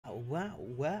wow,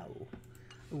 wow.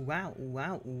 Wow,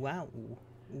 wow, wow.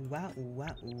 Wow,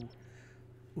 wow.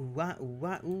 Wow,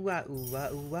 wow, wow,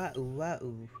 wow, wow, wow.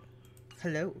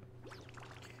 Hello.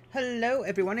 Hello,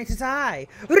 everyone. It is I,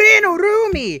 Reno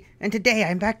Rumi, and today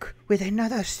I'm back with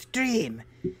another stream.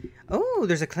 Oh,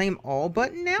 there's a claim all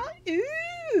button now?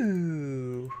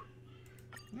 Ooh.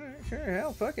 Alright, sure,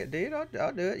 hell, fuck it, dude.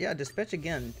 I'll do it. Yeah, dispatch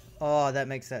again. Oh, that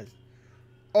makes sense.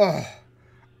 Oh.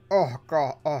 Oh,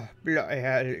 God. Oh, bloody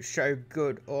hell. It's so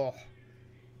good. Oh.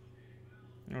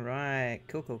 Alright.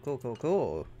 Cool, cool, cool, cool,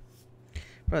 cool.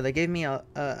 Bro, they gave me a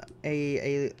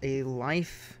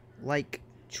life-like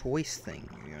choice thing.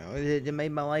 You know, it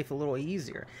made my life a little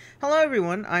easier. Hello,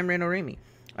 everyone. I'm Reno Remy.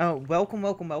 Welcome,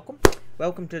 welcome, welcome.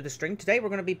 Welcome to the stream. Today, we're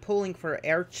going to be pulling for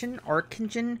Acheron.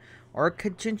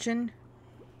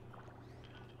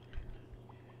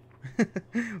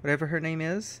 Whatever her name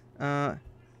is.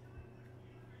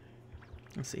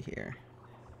 Let's see here.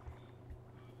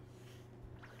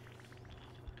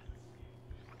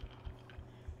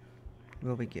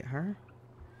 Will we get her?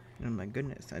 Oh my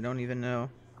goodness, I don't even know.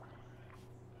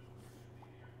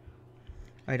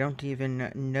 I don't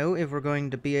even know if we're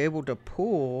going to be able to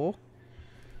pull.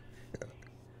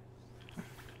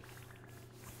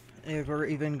 If we're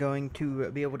even going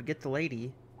to be able to get the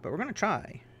lady. But we're going to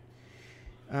try.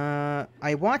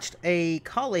 I watched a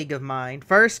colleague of mine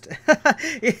first.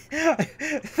 Fucking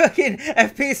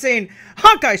FP scene.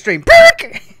 Honkai stream.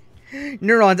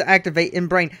 Neurons activate in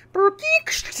brain.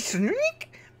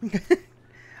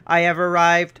 I have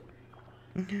arrived.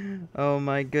 Oh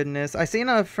my goodness. I seen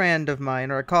a friend of mine,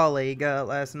 or a colleague,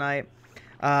 last night.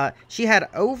 She had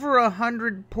over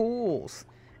 100 pulls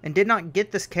and did not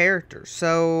get this character.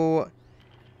 So,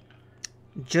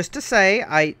 just to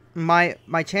say, my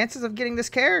chances of getting this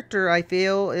character, I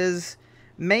feel, is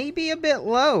maybe a bit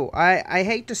low. I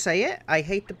hate to say it. I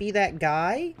hate to be that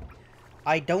guy.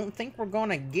 I don't think we're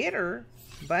gonna get her,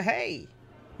 but hey,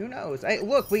 who knows? Hey,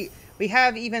 look, we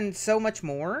have even so much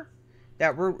more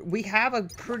that we have a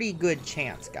pretty good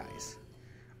chance, guys.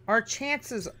 Our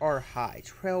chances are high.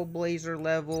 Trailblazer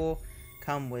level,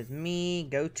 come with me,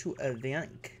 go to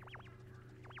event.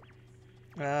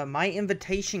 My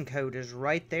invitation code is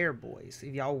right there, boys.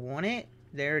 If y'all want it,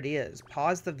 there it is.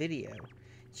 Pause the video.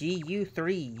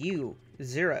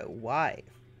 GU3U0Y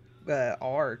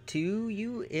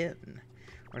R2UN.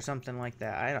 Or something like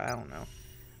that. I don't know.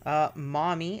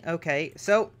 Mommy. Okay,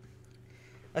 so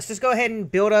let's just go ahead and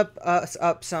build up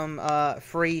some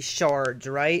free shards,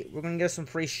 right? We're gonna get some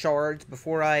free shards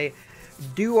before I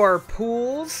do our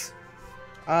pools.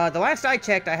 The last I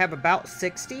checked, I have about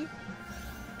 60.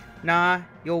 Nah,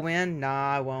 you'll win.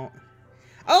 Nah, I won't.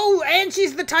 Oh, and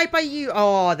she's the type I use.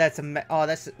 Oh, that's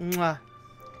mwah,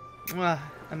 mwah,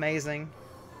 amazing.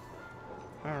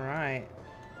 All right.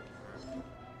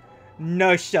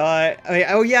 No shot.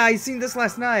 Oh yeah, I seen this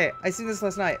last night.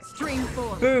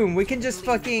 Boom, we can just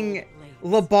fucking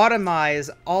lobotomize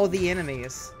all the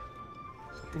enemies.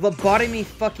 Lobotomy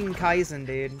fucking Kaizen,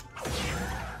 dude.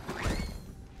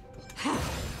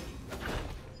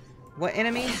 What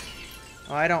enemy?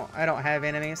 Oh, I don't have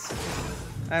enemies.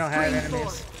 I don't have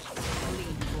enemies.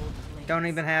 Don't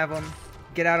even have them.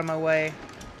 Get out of my way.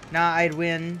 Nah, I'd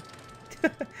win.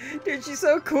 Dude, she's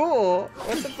so cool.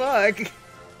 What the fuck?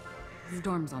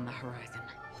 Storm's on the horizon.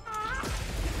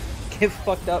 Get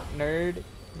fucked up, nerd.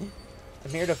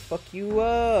 I'm here to fuck you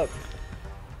up.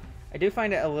 I do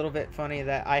find it a little bit funny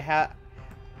that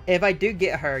if I do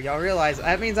get her, y'all realize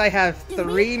that means I have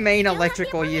 3 main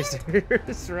electrical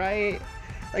users, right?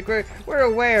 Like we're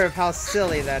aware of how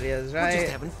silly that is, right? We're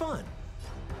just having fun.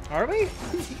 Are we?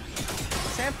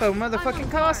 Sampo motherfucking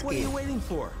Koski. What are you waiting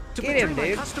for? To Get him,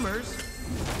 dude. Customers,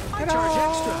 I charge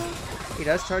extra. He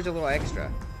does charge a little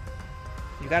extra.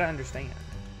 You gotta understand.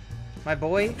 My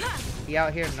boy, he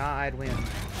out here, nah, I'd win.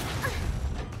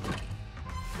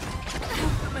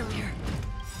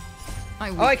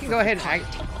 Oh, I can go ahead and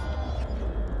act.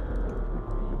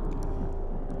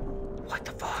 What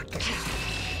the fuck?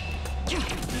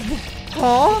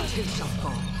 Huh?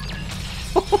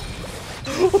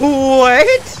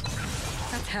 What?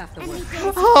 That's half the work.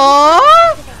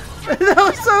 Huh? That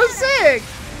was so sick!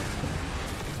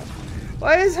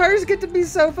 Why does hers get to be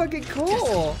so fucking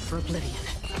cool? For oblivion.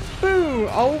 Boom!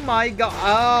 Oh my god.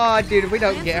 Oh, dude, if we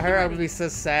don't get her, I would be so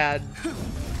sad.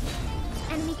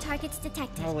 Enemy targets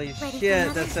detected. Holy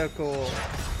shit, that's so cool.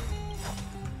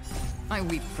 I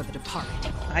weep for the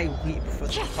departed. I weep for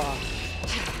the departed.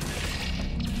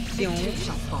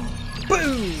 Fall.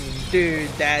 Boom! Dude,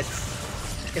 that's...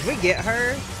 If we get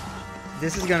her,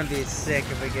 this is gonna be sick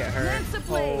if we get her.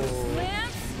 Oh.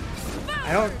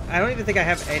 I don't even think I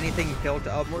have anything built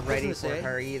up More ready business, for eh?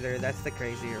 her either. That's the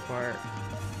crazier part.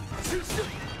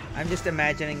 I'm just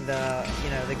imagining the, you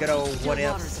know, the good old what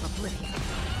Still waters ifs. of oblivion.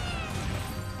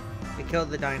 We killed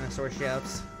the dinosaur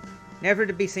chefs. Never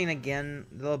to be seen again.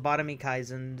 The lobotomy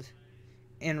Kaizened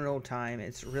in real time.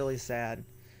 It's really sad.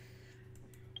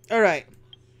 Alright.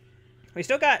 We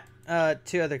still got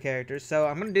 2 other characters, so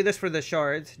I'm gonna do this for the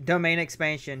shards. Domain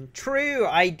expansion. True,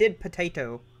 I did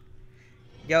potato.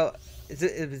 Yo, is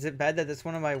it bad that that's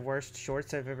one of my worst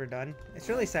shorts I've ever done? It's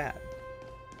really sad.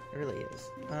 It really is.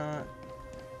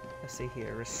 Let's see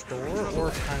here. Restore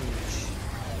or punch?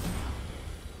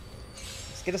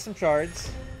 Let's get us some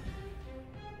shards.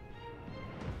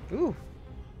 Ooh.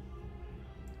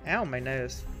 Ow, my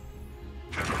nose.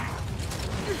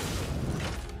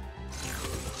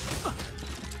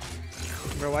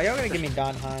 Bro, why y'all gonna give me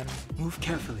Donheim? Move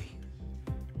carefully.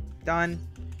 Don,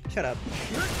 shut up.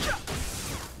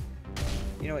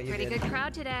 You know what you Pretty did. good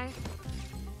crowd today.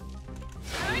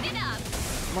 Turn it up.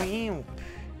 Wow.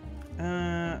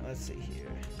 Let's see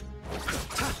here.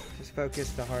 Just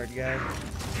focus the hard guy.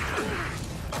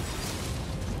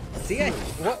 Is he a,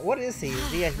 what is he?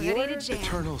 Is he a healer? Ready to jam.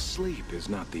 Eternal sleep is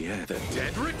not the end. The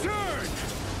dead return.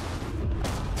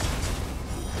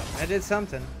 I did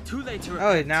something. Too late to Oh,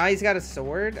 repent. now he's got a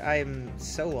sword? I'm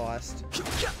so lost.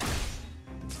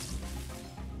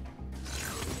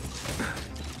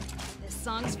 This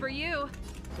song's for you.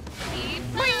 Keep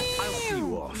I'll see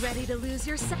you off. ready to lose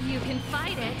yourself. You can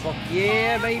fight it. Fuck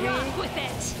yeah, baby! Rock with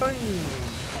it. Boom!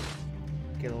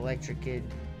 Get electrocuted.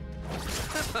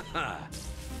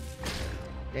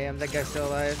 Damn, that guy's still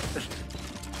alive.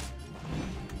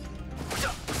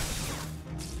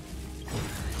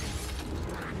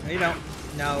 No, you don't.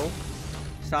 No.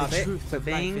 Stop The it. truth Quit of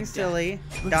life being and silly.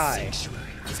 death. But Die. sanctuary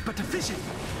is but a vision.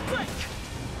 Break.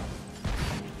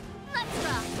 Let's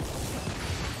rock.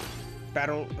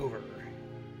 Battle over.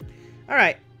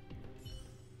 Alright.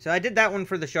 So I did that one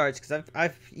for the shards because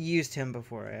I've used him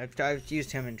before. I've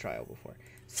used him in trial before.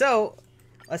 So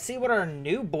let's see what our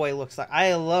new boy looks like.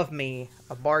 I love me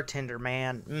a bartender,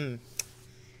 man.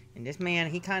 And this man,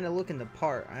 he kind of looking the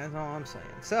part. That's all I'm saying.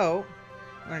 So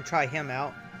I'm gonna try him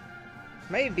out.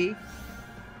 Maybe.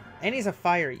 And he's a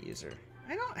fire user.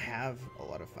 I don't have a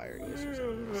lot of fire users.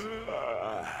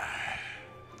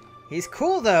 He's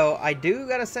cool though. I do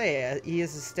gotta say, he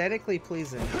is aesthetically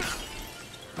pleasing.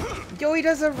 Yo, he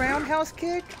does a roundhouse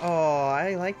kick? Oh,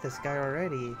 I like this guy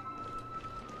already.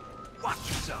 Watch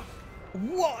yourself.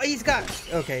 Whoa, he's got...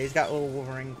 Okay, he's got little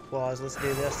Wolverine claws. Let's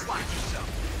do this. Watch yourself.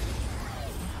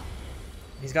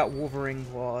 He's got Wolverine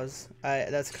claws.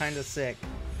 That's kind of sick.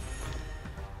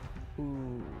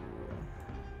 Ooh.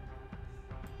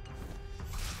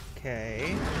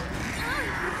 Okay.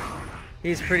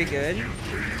 He's pretty good.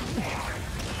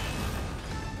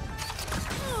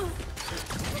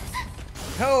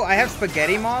 Oh, I have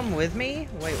Spaghetti Mom with me?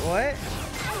 Wait, what?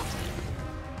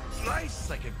 Nice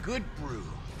like a good brew.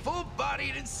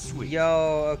 Full-bodied and sweet.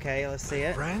 Yo, okay, let's see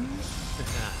it. Friends?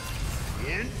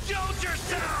 Indulge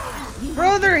yourself!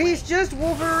 Brother, he's just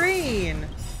Wolverine!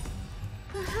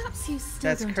 Perhaps you still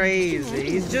That's don't crazy. understand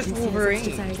He's just Odysseus' Wolverine.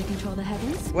 desire to control the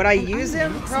heavens, Would I and use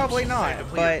I'm him? no Probably exception. not,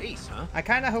 Play but your piece, huh? I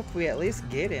kind of hope we at least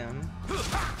get him.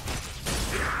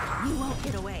 You won't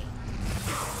get away.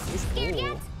 He's Scared cool.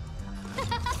 yet?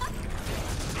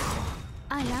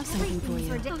 I have something for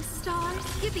you. Oh, stars,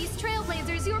 give these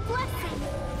trailblazers your blessing.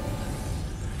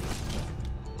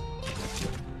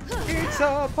 It's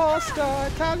a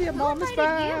pasta. Tell your mom is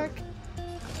invited back.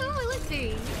 Who will it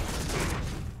be?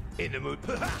 In the mood.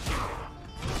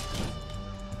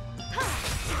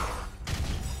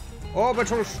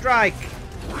 Orbital strike.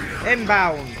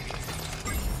 Inbound.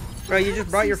 Bro, you just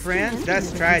brought your friends?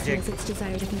 That's tragic. Its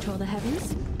desire to control the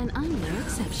heavens, and I'm no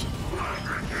exception.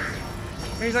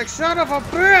 He's like, son of a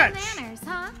bitch! Manners,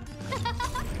 huh?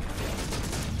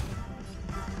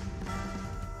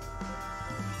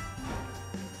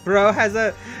 Bro has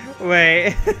a...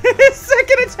 Wait. His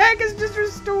second attack is just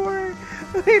restored.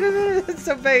 Wait a minute. It's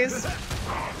so base.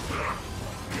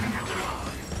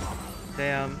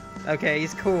 Damn. Okay,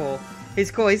 he's cool.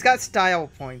 He's cool. He's got style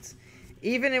points.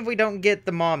 Even if we don't get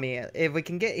the mommy, if we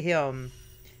can get him,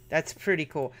 that's pretty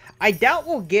cool. I doubt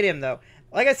we'll get him, though.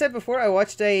 Like I said before, I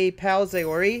watched a Pal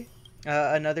Zaori,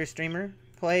 another streamer,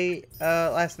 play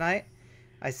last night.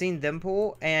 I seen them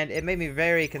pull, and it made me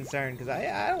very concerned because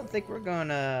I don't think we're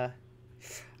gonna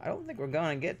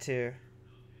get to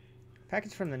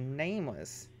package from the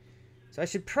Nameless. So I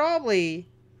should probably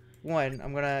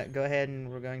I'm gonna go ahead and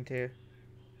we're going to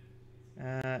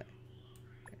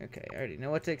okay, I already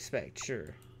know what to expect.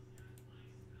 Sure.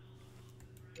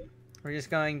 We're just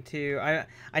going to...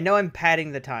 I know I'm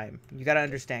padding the time. You gotta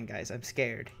understand, guys. I'm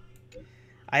scared.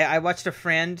 I watched a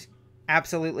friend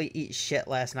absolutely eat shit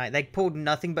last night. They pulled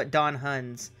nothing but Don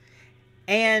Huns.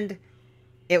 And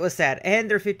it was sad. And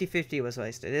their 50-50 was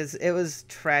wasted. It was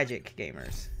tragic,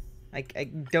 gamers. I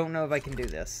don't know if I can do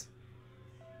this.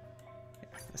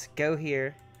 Let's go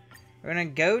here. We're gonna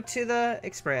go to the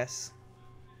Express.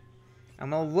 I'm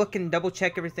gonna look and double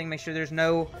check everything. Make sure there's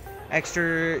no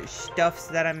extra stuffs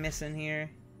that I'm missing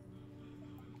here.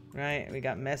 Right, we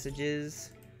got messages.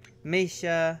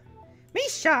 Misha,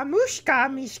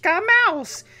 Mushka, Mishka,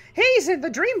 Mouse. He's in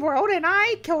the dream world and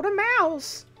I killed a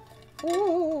mouse.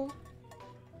 Ooh.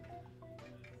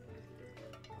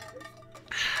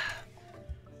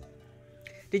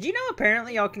 Did you know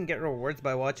apparently y'all can get rewards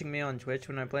by watching me on Twitch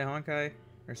when I play Honkai?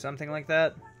 Or something like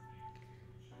that?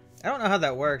 I don't know how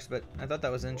that works, but I thought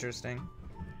that was interesting.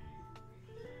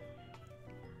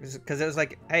 Because it was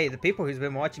like, hey, the people who's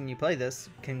been watching you play this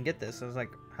can get this. I was like,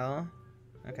 huh?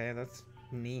 Okay, that's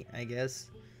neat, I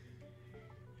guess.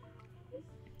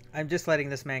 I'm just letting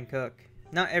this man cook.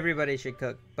 Not everybody should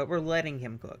cook, but we're letting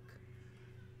him cook.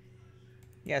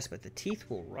 Yes, but the teeth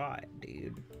will rot,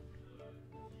 dude.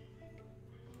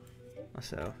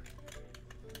 So...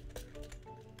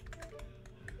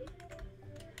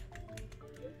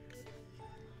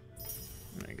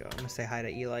 there you go. I'm gonna say hi to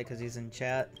Eli because he's in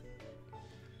chat.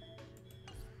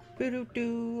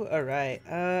 Boo-doo-doo. Alright,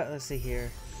 let's see here.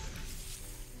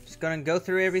 Just gonna go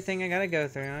through everything I gotta go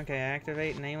through. Okay,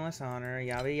 activate Nameless Honor.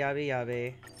 Yabby, yabby,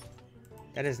 yabby.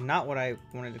 That is not what I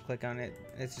wanted to click on it.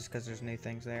 It's just because there's new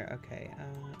things there. Okay,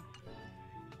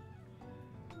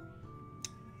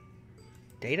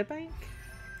 Data bank?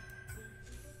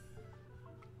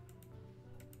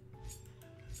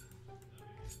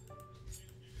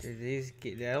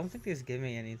 Dude, I don't think these give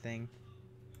me anything.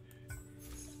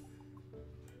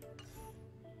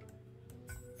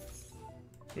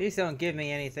 These don't give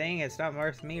me anything. It's not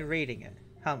worth me reading it.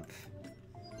 Humph.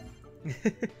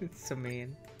 It's so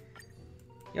mean.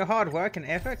 Your hard work and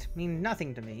effort mean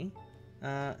nothing to me.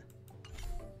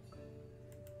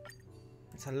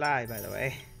 It's a lie, by the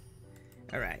way.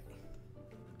 Alright.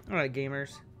 Alright,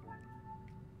 gamers.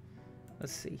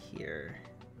 Let's see here.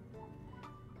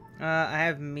 I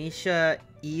have Misha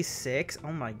E6.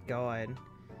 Oh my god.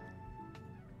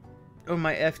 Oh,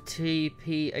 my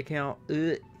FTP account.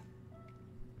 Ugh.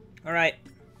 Alright.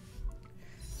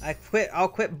 I'll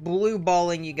quit blue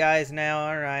balling you guys now.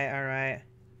 Alright, alright.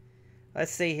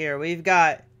 Let's see here. We've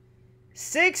got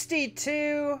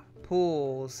 62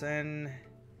 pools. And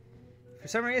for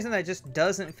some reason that just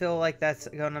doesn't feel like that's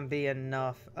gonna be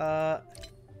enough.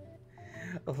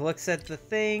 Looks at the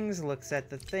things. Looks at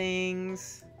the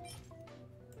things.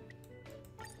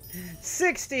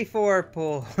 64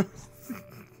 pools.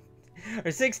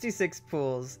 Or 66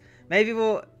 pools. Maybe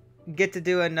we'll get to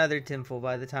do another temple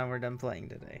by the time we're done playing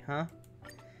today, huh?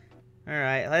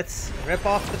 Alright, let's rip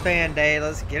off the band-aid.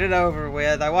 Let's get it over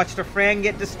with. I watched a friend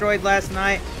get destroyed last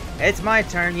night. It's my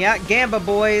turn. Yeah, Gamba,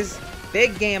 boys.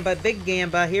 Big Gamba, big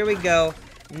Gamba. Here we go.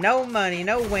 No money,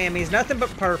 no whammies. Nothing but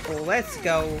purple. Let's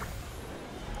go.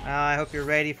 I hope you're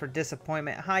ready for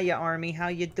disappointment. Hiya, Army. How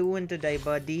you doing today,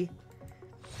 buddy?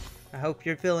 I hope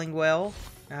you're feeling well.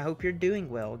 I hope you're doing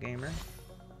well, gamer.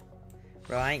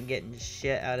 Bro, I ain't getting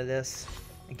shit out of this.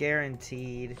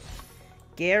 Guaranteed.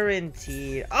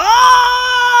 Guaranteed.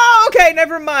 Oh! Okay,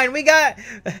 never mind. We got...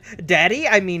 Daddy?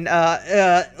 I mean,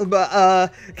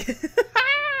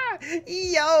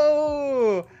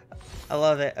 Yo! I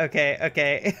love it. Okay,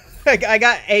 okay. I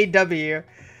got AW.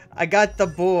 I got the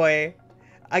boy.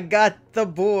 I got the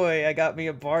boy. I got me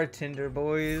a bartender,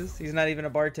 boys. He's not even a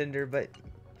bartender, but...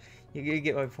 You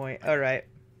get my point. Alright.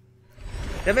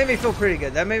 That made me feel pretty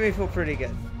good. That made me feel pretty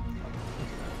good.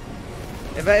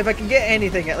 If I can get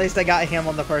anything, at least I got him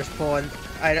on the first pull, and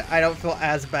I don't feel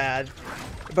as bad.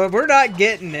 But we're not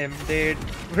getting him, dude.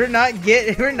 We're not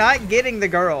getting the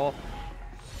girl.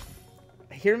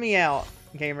 Hear me out,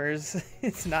 gamers.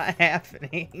 It's not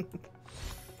happening.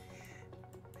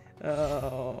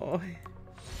 Oh.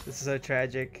 This is so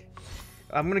tragic.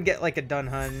 I'm gonna get like a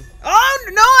Dunhun. Oh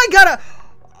no, I gotta...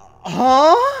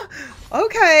 Huh?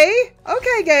 Okay.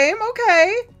 Okay, game.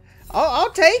 Okay. I'll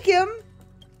take him.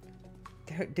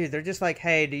 Dude, they're just like,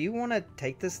 hey, do you want to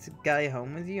take this guy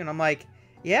home with you? And I'm like,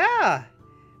 yeah.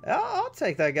 I'll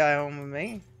take that guy home with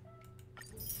me.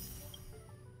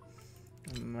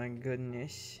 Oh my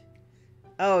goodness.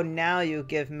 Oh, now you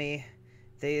give me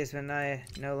these when I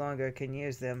no longer can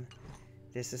use them.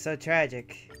 This is so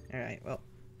tragic. Alright, well.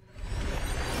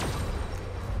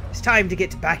 It's time to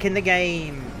get back in the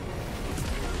game.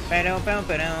 We ain't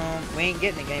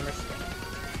getting it, gamers.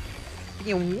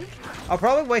 I'll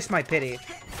probably waste my pity.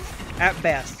 At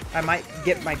best, I might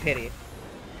get my pity.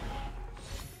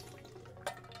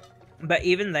 But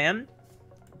even then,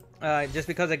 just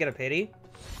because I get a pity,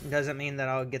 doesn't mean that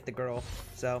I'll get the girl.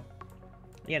 So,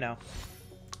 you know.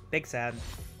 Big sad.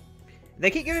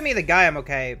 They keep giving me the guy, I'm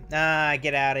okay.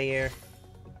 Get out of here.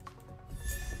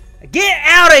 Get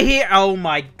out of here! Oh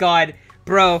my god.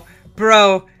 Bro.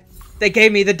 They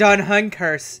gave me the Dan Hun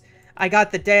curse. I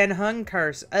got the Dan Hun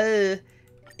curse.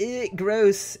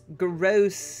 Gross.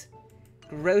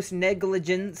 Gross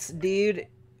negligence, dude.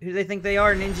 Who do they think they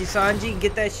are? Ninja Sanji?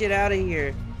 Get that shit out of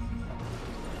here.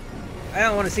 I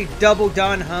don't want to see double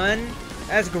Dan Hun.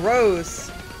 That's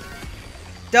gross.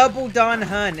 Double Dan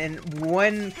Hun in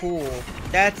one pool.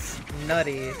 That's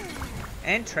nutty.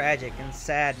 And tragic and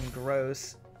sad and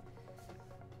gross.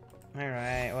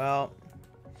 Alright, well.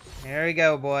 Here we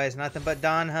go, boys. Nothing but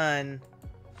Dan Hun.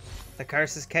 The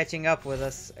curse is catching up with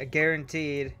us.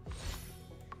 Guaranteed.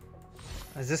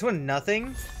 Is this one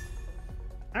nothing?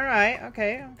 Alright,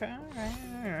 okay.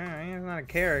 Alright. He's not a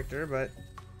character, but...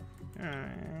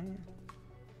 Alright.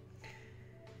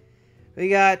 We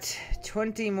got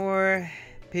 20 more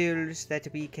pools that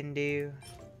we can do.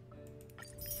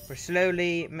 We're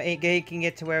slowly making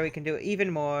it to where we can do even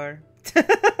more.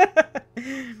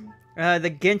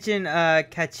 The Genshin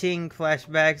Kaching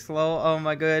flashbacks, lol. Oh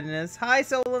my goodness. Hi,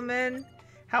 Solomon.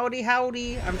 Howdy.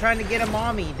 I'm trying to get a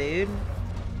mommy, dude.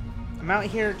 I'm out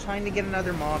here trying to get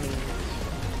another mommy.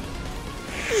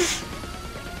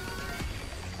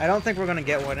 I don't think we're gonna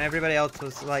get one. Everybody else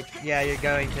was like, yeah, you're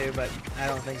going to, but I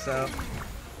don't think so.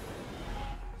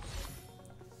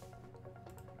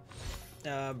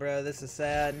 Bro, this is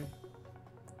sad.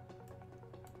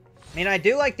 I mean, I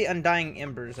do like the Undying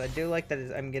Embers. I do like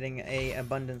that I'm getting a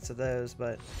abundance of those,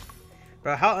 but...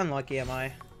 Bro, how unlucky am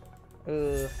I?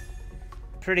 Ugh.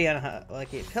 Pretty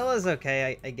unlucky. Pilla's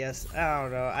okay, I guess. I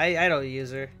don't know. I don't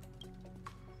use her.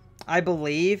 I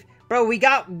believe. Bro, we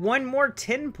got one more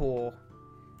tin pool.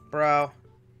 Bro.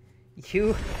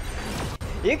 You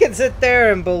can sit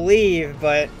there and believe,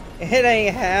 but it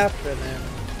ain't happening.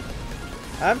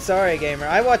 I'm sorry, gamer.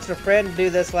 I watched a friend do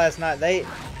this last night.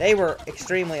 They were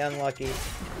extremely unlucky.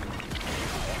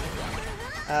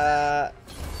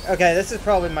 Okay, this is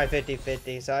probably my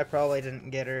 50-50, so I probably didn't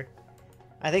get her.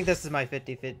 I think this is my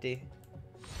 50-50.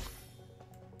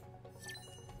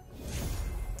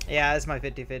 Yeah, this is my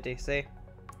 50-50.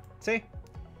 See?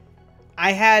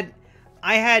 I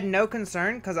had no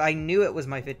concern because I knew it was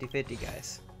my 50-50,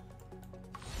 guys.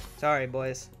 Sorry,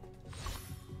 boys.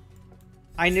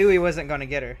 I knew he wasn't going to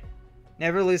get her.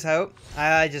 Never lose hope.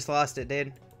 I just lost it,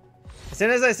 dude. As soon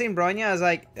as I seen Bronya, I was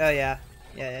like, oh yeah.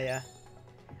 Yeah.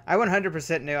 I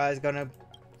 100% knew I was going to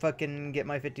fucking get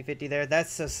my 50-50 there.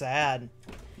 That's so sad.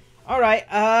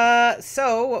 Alright,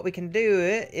 so what we can do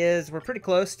is we're pretty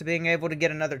close to being able to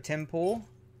get another Tim pool.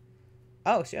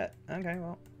 Oh, shit. Okay,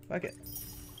 well, fuck it.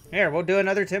 Here, we'll do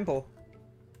another Tim pool.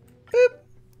 Boop.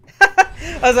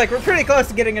 I was like, we're pretty close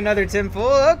to getting another Tim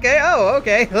pool. Okay, oh,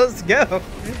 okay, let's go.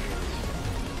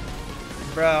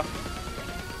 Bro.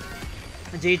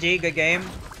 GG, good game.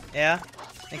 Yeah,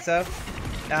 think so.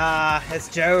 Ah, it's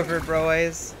Jover,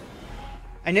 boys.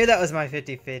 I knew that was my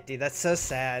 50-50. That's so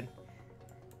sad.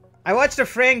 I watched a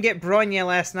friend get Bronya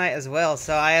last night as well,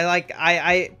 so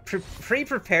I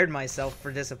pre-prepared myself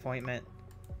for disappointment.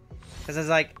 Because I was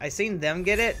like, I seen them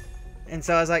get it, and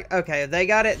so I was like, okay, if they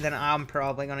got it, then I'm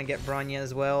probably going to get Bronya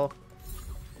as well.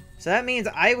 So that means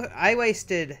I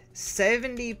wasted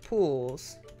 70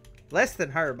 pools. Less than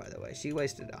her, by the way. She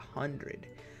wasted 100.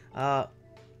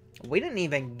 We didn't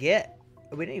even get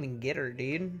her,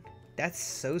 dude. That's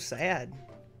so sad.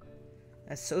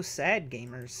 That's so sad,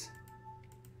 gamers.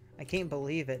 I can't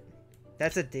believe it.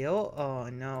 That's a deal? Oh,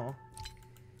 no.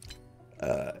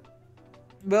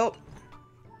 Well,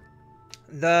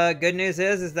 the good news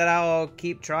is that I'll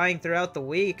keep trying throughout the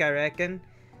week, I reckon.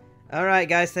 Alright,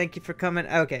 guys, thank you for coming.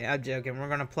 Okay, I'm joking. We're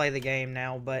gonna play the game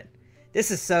now, but this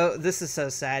is so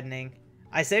saddening.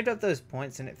 I saved up those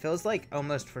points, and it feels like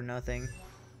almost for nothing.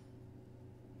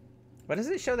 Why does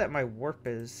it show that my warp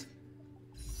is?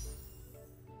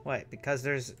 What? Because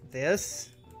there's this,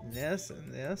 this,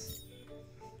 and this?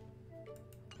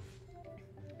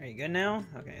 Are you good now?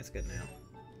 Okay, it's good now.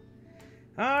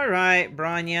 Alright,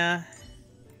 Bronya.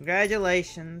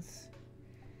 Congratulations.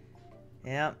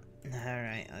 Yep.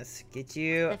 Alright, let's get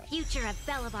you. The future of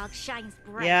Belobog shines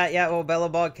bright. Yeah, well,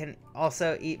 Belobog can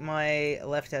also eat my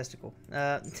left testicle.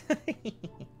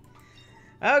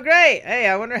 Oh, great! Hey,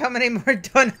 I wonder how many more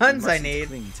Dun Huns I need.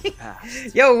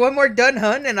 Yo, one more Dun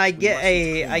Hun and I get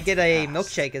a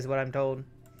milkshake is what I'm told.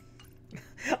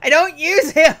 I don't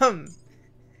use him!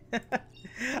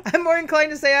 I'm more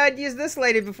inclined to say I'd use this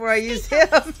lady before I used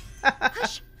him.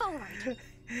 Push forward.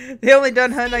 The only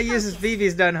dun hunt I use is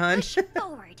Vivi's dun hunt. Push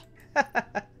forward.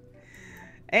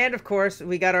 And of course,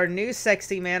 we got our new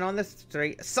sexy man on the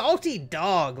street. Salty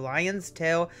Dog, Lion's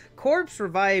Tail, Corpse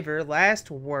Reviver,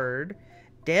 Last Word,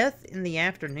 Death in the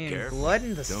Afternoon, Careful. Blood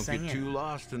in the Don't Sand. get too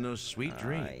lost in those sweet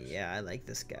dreams. Yeah, I like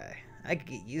this guy. I could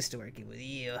get used to working with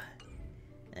you.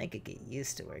 I could get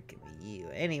used to working with you.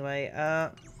 Anyway,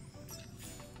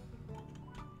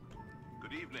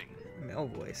 Good evening. male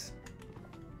voice.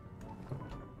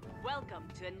 Welcome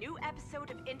to a new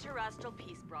episode of Interastral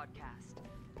Peace Broadcast.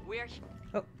 We're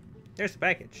Oh, there's the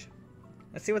package.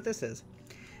 Let's see what this is.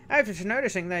 After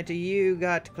noticing that you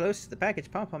got close to the package,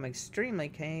 Pom-Pom extremely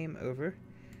came over.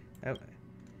 Oh.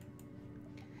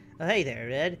 Oh, hey there,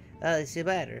 Red. What's the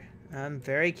matter? I'm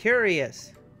very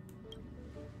curious.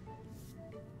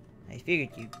 I figured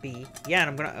you'd be. Yeah, and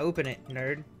I'm gonna open it,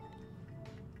 nerd.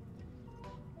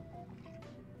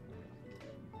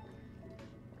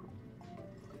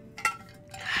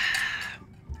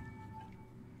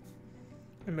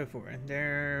 And move forward.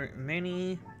 There are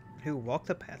many who walk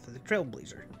the path of the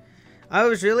Trailblazer. I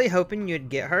was really hoping you'd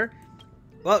get her.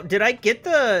 Well, did I get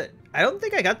the... I don't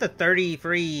think I got the 30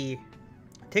 free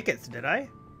tickets, did I?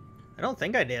 I don't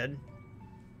think I did.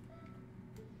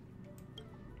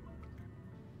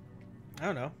 I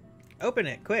don't know. Open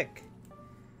it, quick.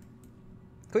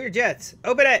 Cool your jets.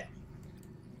 Open it!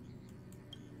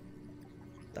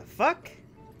 The fuck?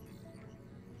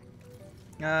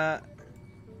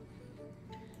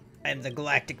 I'm the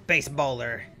Galactic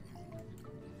Baseballer.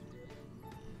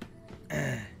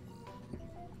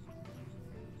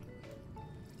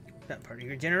 Not part of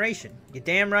your generation. You're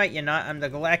damn right you're not. I'm the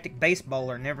Galactic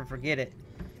Baseballer. Never forget it.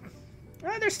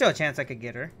 There's still a chance I could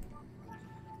get her.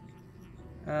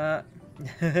 Oh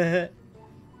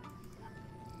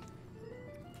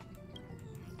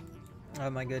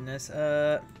my goodness.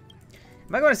 Am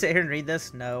I going to sit here and read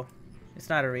this? No. It's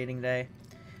not a reading day.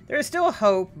 There is still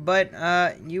hope, but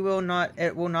you will not.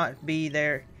 It will not be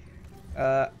there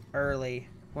early.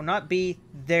 Will not be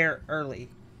there early.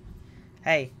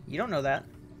 Hey, you don't know that.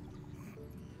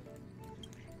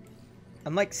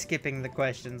 I'm like skipping the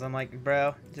questions. I'm like,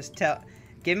 bro, just tell.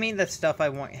 Give me the stuff I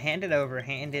want. Hand it over.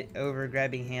 Hand it over.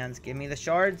 Grabbing hands. Give me the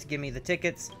shards. Give me the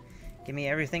tickets. Give me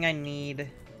everything I need.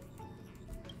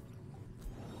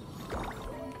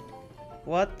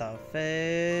 What the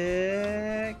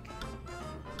fuck?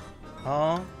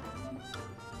 Huh?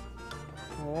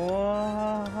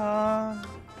 What?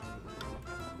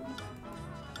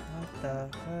 What the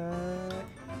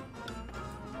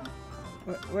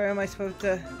fuck? Where am I supposed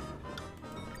to...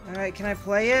 Alright, can I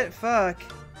play it? Fuck.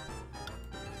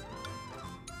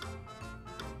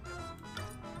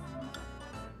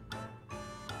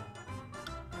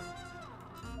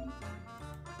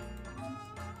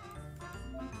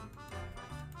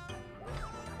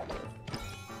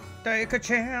 Take a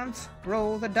chance,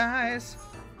 roll the dice.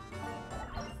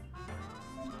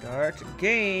 Start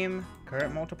game.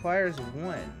 Current multiplier is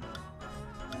 1.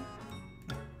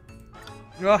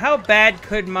 Well, how bad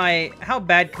could my...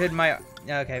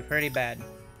 Okay, pretty bad.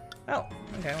 Oh,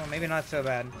 okay, well, maybe not so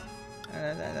bad.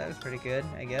 That was pretty good,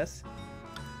 I guess.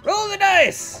 Roll the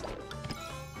dice!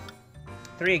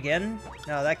 3 again?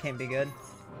 No, that can't be good.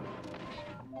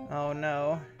 Oh,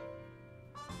 no.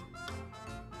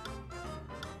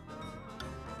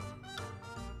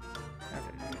 I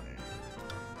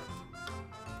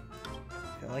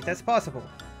feel like that's possible.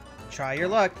 Try your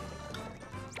luck.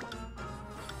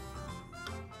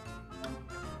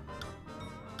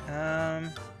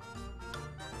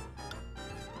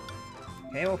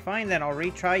 Okay, well fine then, I'll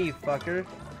retry you, fucker.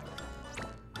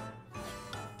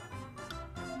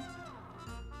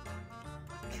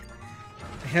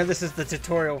 I know this is the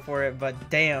tutorial for it, but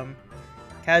damn.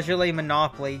 Casually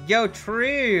Monopoly. Yo,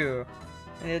 true!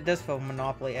 And it does feel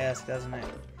Monopoly-esque, doesn't it?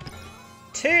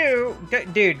 2?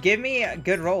 Dude, give me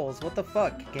good rolls. What the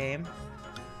fuck, game?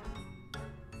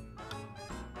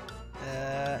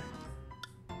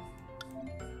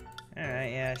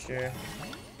 Alright, yeah, sure.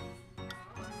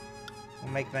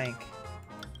 We'll make bank.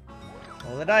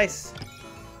 Roll the dice.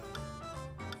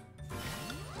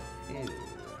 Ew.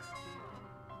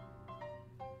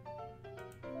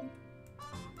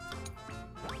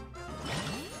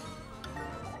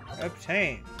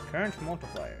 Obtain current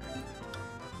multiplier.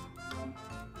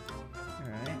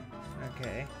 Alright,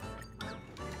 okay.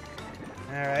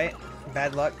 Alright,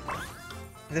 bad luck.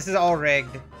 This is all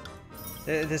rigged.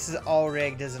 This is all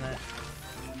rigged, isn't it?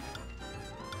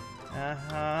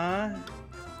 Uh-huh.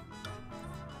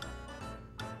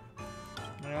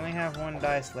 We only have 1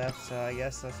 dice left, so I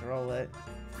guess let's roll it.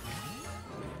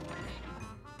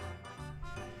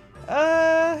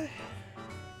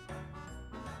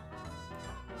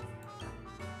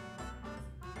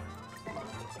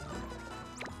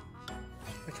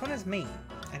 Which one is me?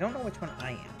 I don't know which one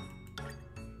I am.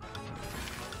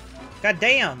 God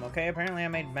damn! Okay, apparently I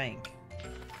made bank.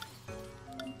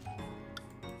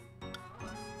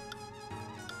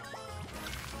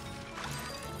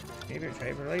 Save your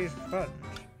trade related funds.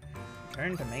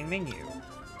 Return to main menu.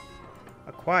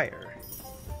 Acquire.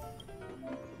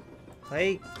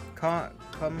 Play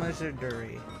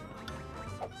commissary.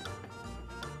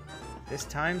 This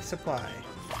time supply.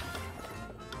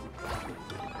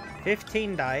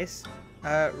 15 dice.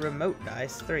 Remote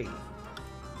dice 3.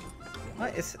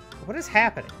 What is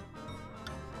happening?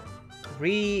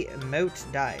 Remote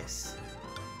dice.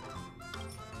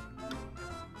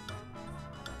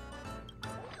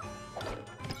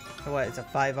 So what? It's a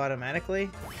 5 automatically?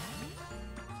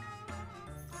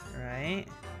 Right.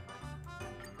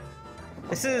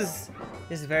 This is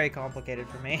very complicated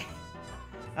for me.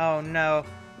 Oh no.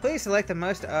 Please select the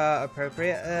most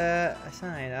appropriate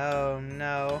assign. Oh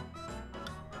no.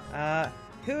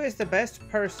 Who is the best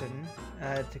person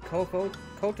to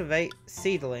cultivate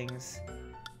seedlings?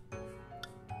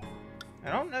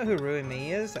 I don't know who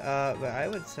Ruimi is, but I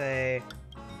would say...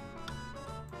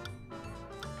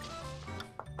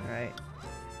 Alright.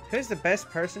 Who's the best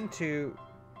person to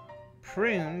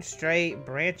prune stray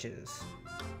branches?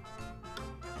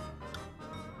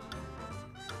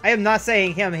 I am not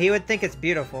saying him. He would think it's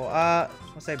beautiful.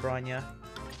 We'll say Bronya.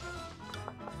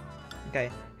 Okay.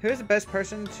 Who's the best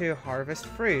person to harvest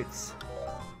fruits?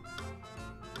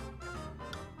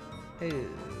 Ooh.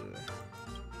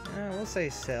 We'll say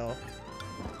Sil.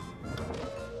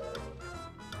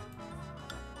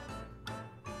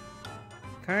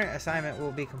 Current assignment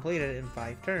will be completed in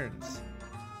 5 turns.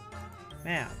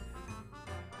 Map.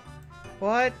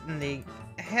 What in the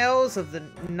hells of the...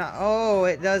 No, oh,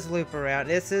 it does loop around.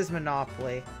 This is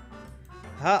Monopoly.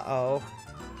 Uh-oh.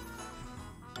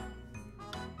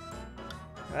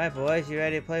 Alright, boys. You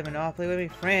ready to play Monopoly with me?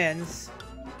 Friends.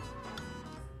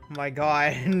 Oh my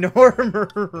god.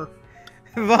 Normer.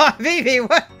 Vivi,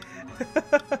 what?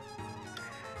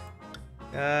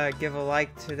 Give a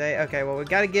like today. Okay, well, we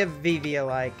gotta give Vivi a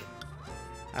like.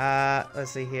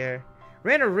 Let's see here.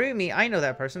 Renarumi, I know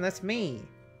that person. That's me.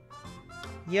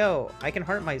 Yo, I can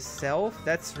hurt myself?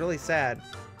 That's really sad.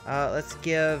 Let's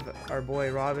give our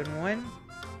boy Robin one.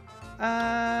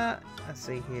 Let's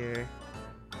see here.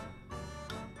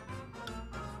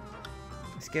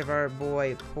 Let's give our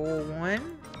boy Pool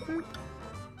one. Boop.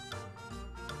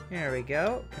 There we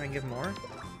go. Can I give more?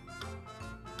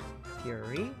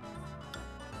 Fury.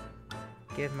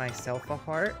 Give myself a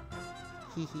heart.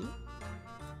 Hee hee.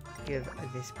 Give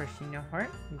this person a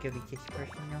heart. Give this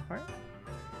person a heart.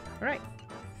 Alright.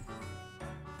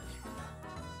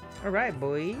 Alright,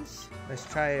 boys. Let's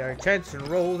try our chance and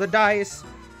roll the dice.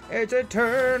 It's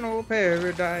eternal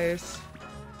paradise.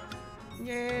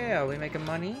 Yeah, we making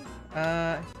money.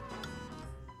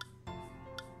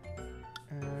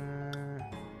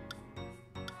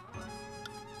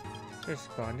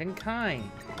 Respond in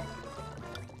kind.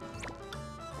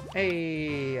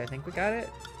 Hey, I think we got it.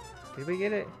 Did we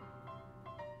get it?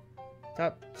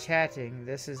 Stop chatting.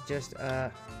 This is just, okay,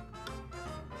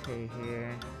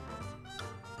 here.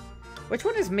 Which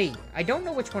one is me? I don't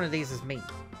know which one of these is me.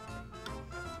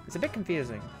 It's a bit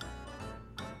confusing.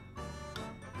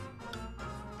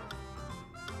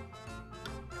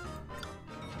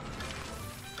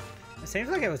 It seems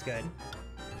like it was good.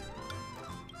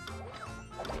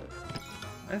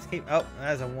 Let's keep... Oh,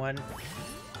 that's a 1.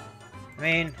 I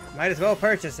mean, might as well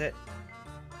purchase it.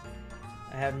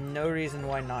 I have no reason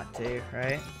why not to,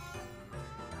 right?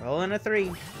 Rolling a 3.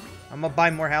 I'm gonna buy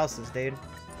more houses, dude.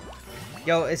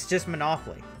 Yo, it's just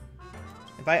Monopoly.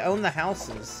 If I own the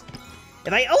houses...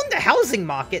 If I own the housing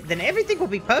market, then everything will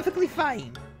be perfectly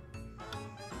fine.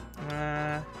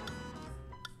 Let's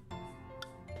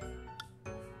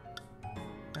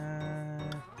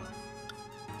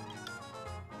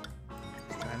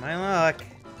try my luck.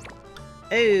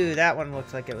 Ooh, that one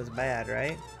looks like it was bad,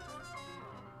 right?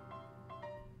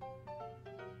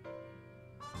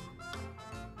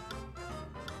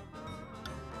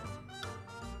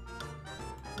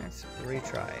 Let's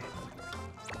retry.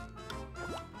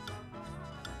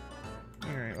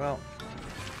 Alright, well.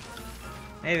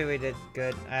 Maybe we did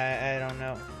good. I don't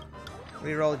know.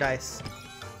 Reroll dice.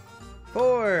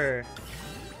 4!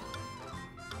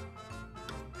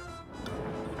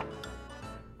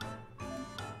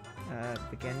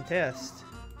 Begin test.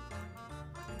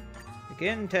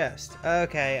 Begin test.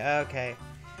 Okay, okay.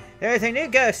 There's a new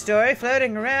ghost story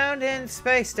floating around in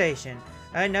space station.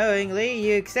 Unknowingly,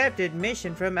 you accepted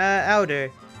mission from Outer.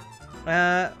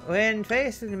 When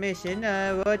faced with a mission,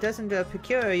 well, it doesn't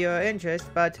procure your interest,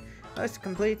 but must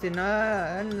complete the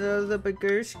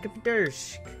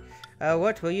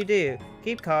what will you do?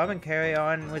 Keep calm and carry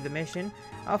on with the mission.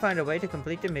 I'll find a way to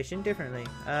complete the mission differently.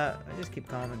 I just keep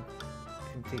calm and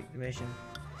complete the mission.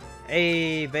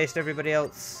 Hey, based everybody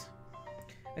else.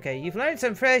 Okay, you've learned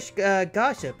some fresh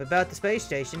gossip about the space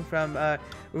station from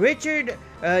Richard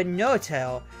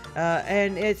Notel,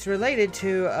 and it's related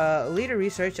to Leader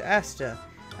Research Asta.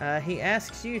 He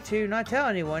asks you to not tell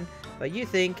anyone, but you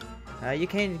think you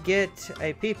can get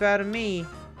a peep out of me.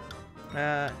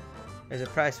 There's a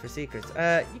price for secrets.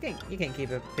 You can't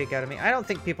keep a peek out of me. I don't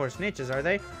think people are snitches, are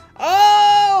they?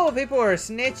 Oh, people are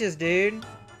snitches, dude.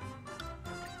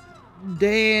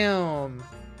 Damn.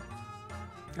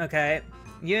 Okay.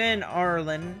 You and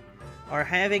Arlen are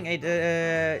having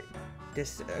a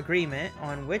disagreement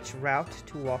on which route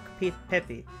to walk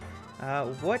Peppy.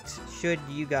 What should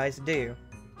you guys do?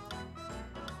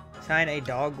 Sign a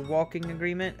dog walking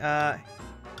agreement? Can't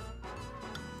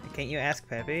you ask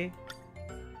Peppy?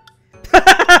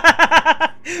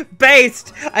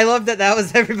 Based! I love that that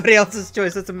was everybody else's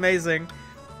choice. That's amazing.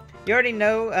 You already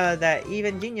know that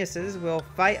even geniuses will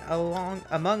fight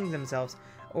among themselves.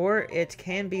 Or it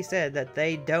can be said that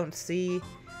they don't see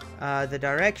the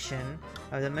direction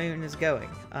of the moon is going.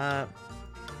 How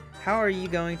are you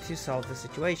going to solve the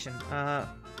situation? Why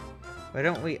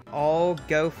don't we all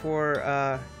go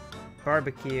for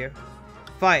barbecue?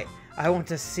 Fight! I want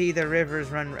to see the rivers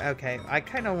run. Okay, I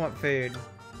kind of want food.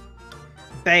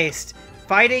 Based.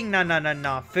 Fighting?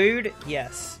 No. Food?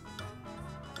 Yes.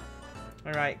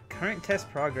 Alright, current test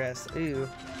progress. Ooh.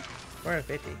 4 out of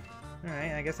 50.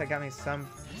 Alright, I guess that got me some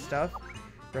stuff.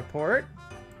 Report.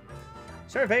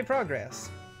 Survey progress.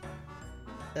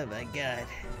 Oh my god.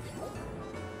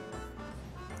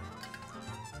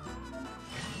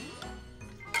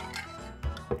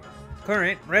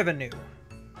 Current revenue.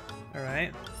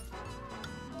 Alright.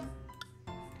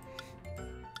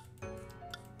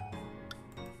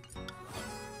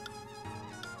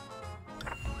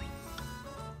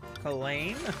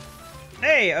 Claim.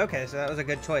 Hey, okay, so that was a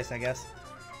good choice, I guess.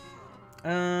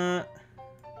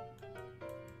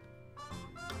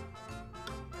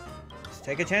 Just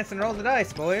take a chance and roll the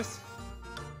dice, boys.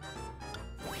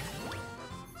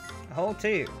 A whole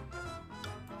 2.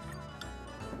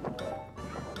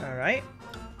 Alright.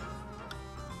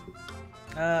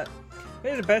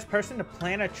 Who's the best person to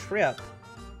plan a trip?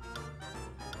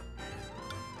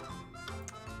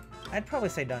 I'd probably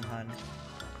say Dunhun.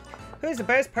 Who's the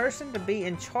best person to be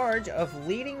in charge of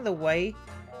leading the way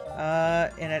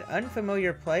in an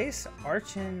unfamiliar place?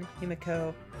 Archon,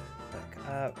 Himiko.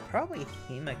 Probably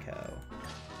Himiko.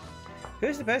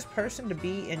 Who's the best person to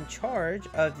be in charge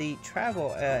of the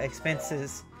travel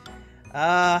expenses?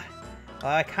 Well,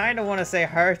 I kind of want to say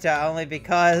Herta only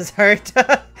because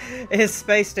Herta is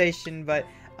space station, but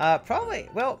probably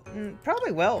Welt.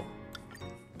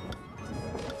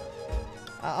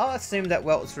 I'll assume that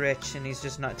Welt's rich and he's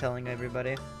just not telling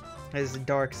everybody his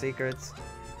dark secrets.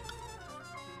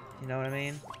 You know what I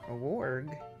mean? A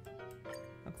warg.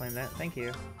 I'll claim that. Thank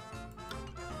you.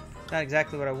 Not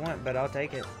exactly what I want, but I'll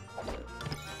take it.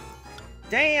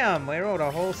 Damn! We rolled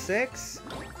a whole 6?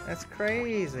 That's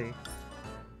crazy.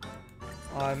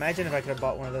 Oh, imagine if I could have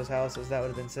bought one of those houses. That would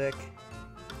have been sick.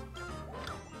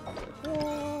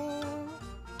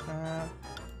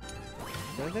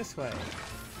 Go this way.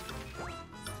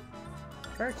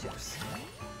 Purchase.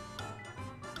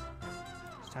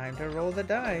 It's time to roll the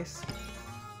dice.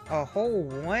 A whole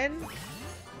 1?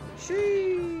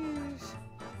 Jeez.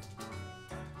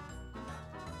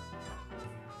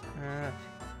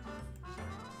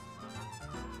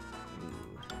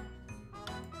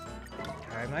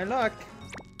 Try my luck.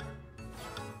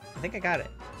 I think I got it.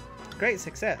 Great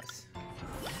success.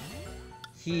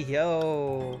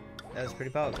 Yo, that was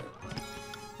pretty powerful.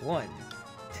 1.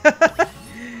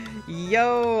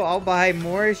 Yo, I'll buy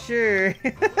more, sure.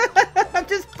 I'm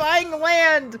just buying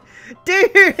land.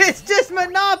 Dude, it's just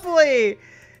Monopoly.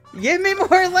 Give me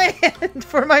more land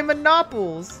for my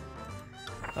monopoles.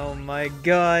 Oh my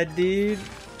god, dude.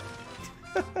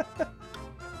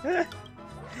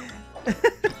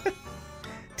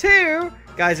 2.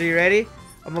 Guys, are you ready?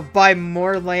 I'm gonna buy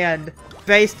more land.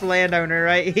 Based landowner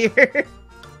right here.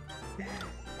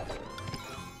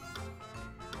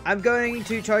 I'm going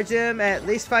to charge them at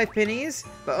least 5 pennies,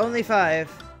 but only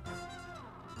 5.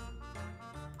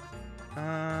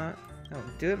 I'll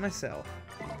do it myself.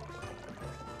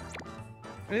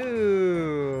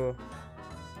 Ooh.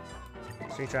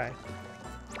 Let's retry.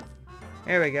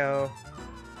 There we go.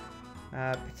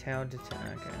 Pound to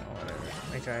town. Okay, no, whatever.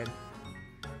 I tried.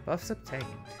 Buffs obtained.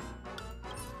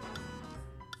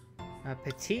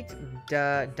 Petite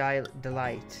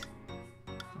Delight.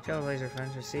 Trailblazer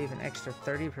friends receive an extra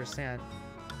 30%.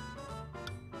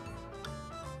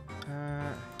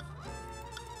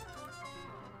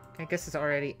 I guess it's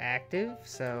already active,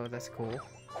 so that's cool.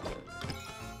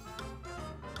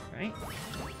 Right?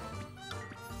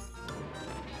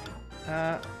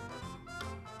 Of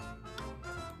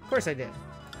course I did.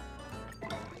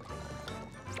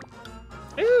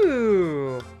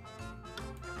 Ooh!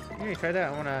 Let me try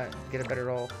that. I want to get a better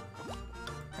roll.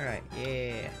 Alright,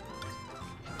 yeah.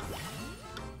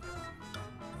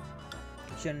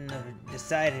 Shouldn't have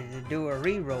decided to do a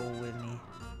re-roll with me.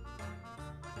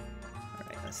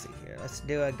 Alright, let's see here. Let's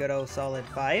do a good old solid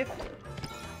 5.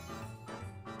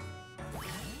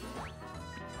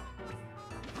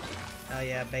 Oh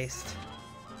yeah, based.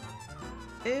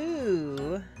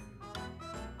 Ooh.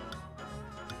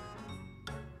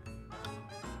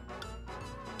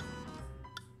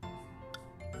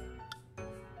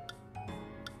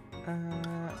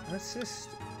 Let's just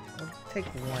we'll take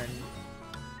 1.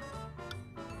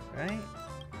 Right?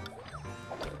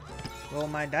 Roll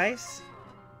my dice.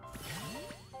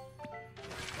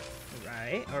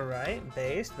 Alright.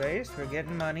 Based. We're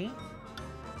getting money.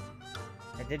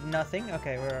 I did nothing.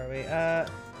 Okay, where are we?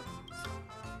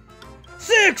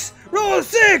 6! Roll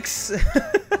 6!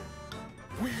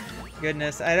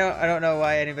 Goodness, I don't know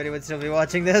why anybody would still be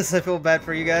watching this. I feel bad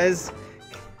for you guys.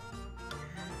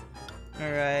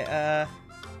 Alright,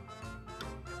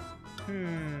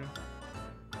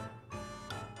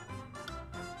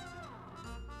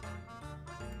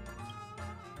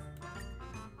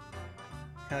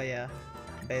 Hell yeah.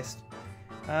 Based.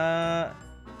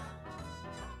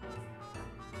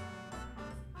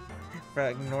 Bro,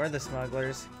 ignore the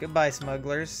smugglers. Goodbye,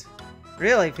 smugglers.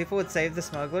 Really? People would save the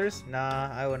smugglers? Nah,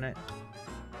 I wouldn't.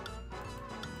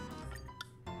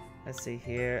 Let's see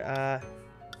here.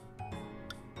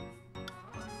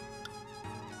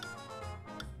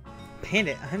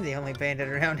 Bandit. I'm the only bandit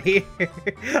around here.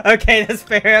 Okay, that's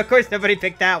fair. Of course nobody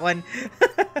picked that one.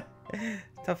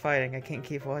 Tough fighting. I can't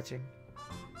keep watching.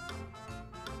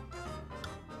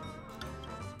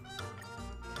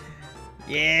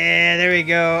 Yeah, there we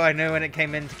go. I knew when it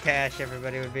came into cash,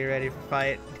 everybody would be ready for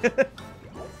fight.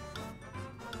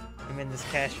 I'm in this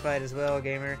cash fight as well,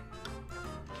 gamer.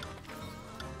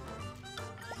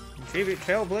 Contribute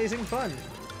trailblazing fun.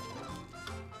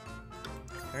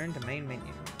 Turn to main menu.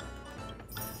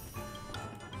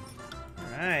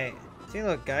 Alright. See,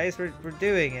 look, guys, we're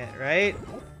doing it, right?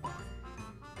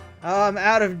 Oh, I'm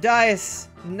out of dice.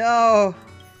 No.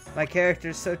 My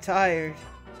character's so tired.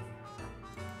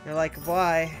 You're like,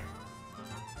 why?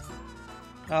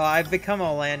 Oh, I've become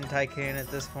a land tycoon at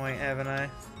this point, haven't I?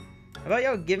 How about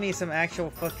y'all give me some actual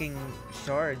fucking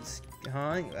shards?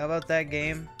 Huh? How about that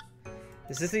game?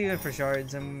 This isn't even for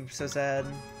shards. I'm so sad.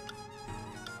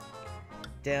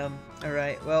 Damn.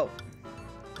 Alright, well.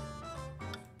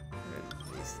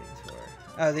 What are these things for?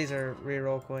 Oh, these are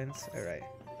reroll coins. Alright.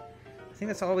 I think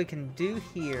that's all we can do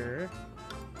here.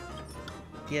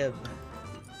 Give.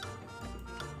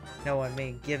 No one,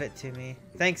 me. Give it to me.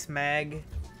 Thanks, Mag.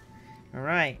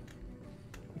 Alright.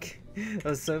 That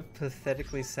was so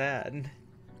pathetically sad.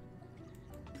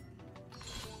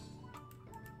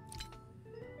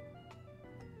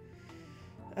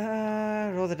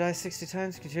 Roll the dice 60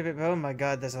 times, contribute. Oh my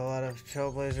god, there's a lot of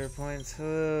Trailblazer points.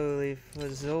 Holy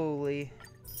fazoli.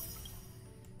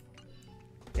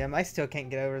 Damn, I still can't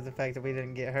get over the fact that we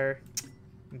didn't get her.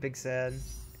 I'm big sad.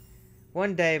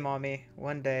 One day, mommy.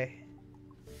 One day.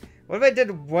 What if I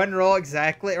did one roll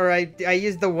exactly, or I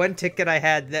used the one ticket I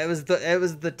had? It was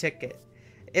the ticket.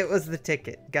 It was the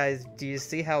ticket, guys. Do you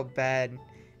see how bad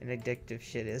and addictive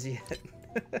shit is yet?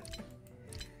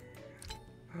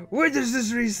 When does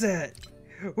this reset?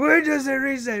 When does it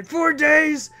reset? 4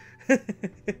 days? I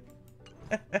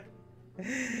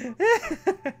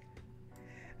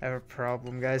have a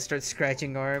problem, guys. Start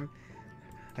scratching arm.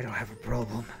 I don't have a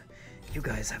problem. You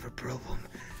guys have a problem.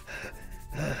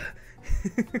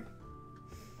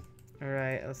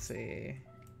 Alright, let's see.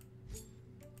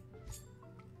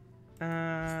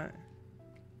 Let's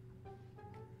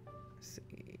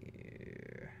see.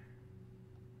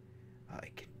 I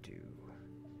can do.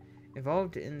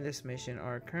 Involved in this mission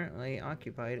are currently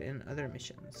occupied in other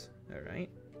missions.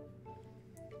 Alright.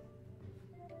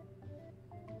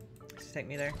 Just take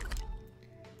me there.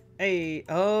 Hey,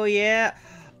 oh yeah.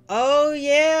 Oh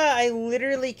yeah, I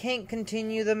literally can't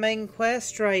continue the main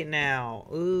quest right now.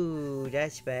 Ooh,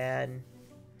 that's bad.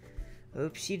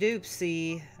 Oopsie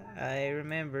doopsie. I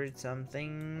remembered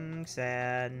something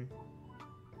sad.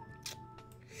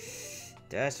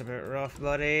 That's a bit rough,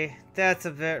 buddy. That's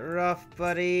a bit rough,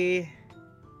 buddy.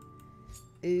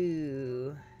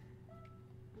 Ooh.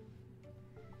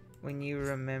 When you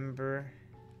remember.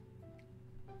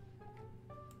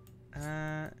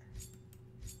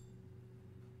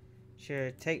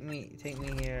 Sure, take me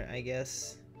here, I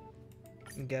guess.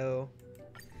 Go.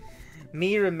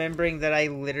 Me remembering that I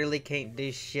literally can't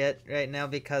do shit right now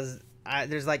because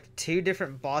there's like 2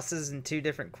 different bosses and 2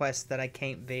 different quests that I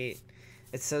can't beat.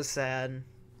 It's so sad.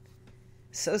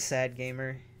 So sad,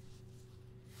 gamer.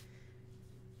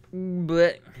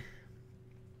 But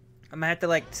I'm gonna have to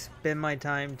like spend my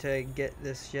time to get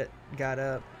this shit got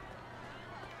up.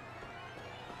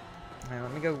 Alright,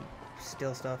 let me go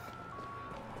steal stuff.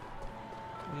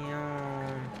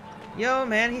 Yo,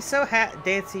 man, he's so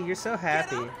Dancy, you're so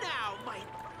happy.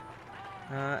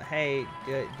 Hey,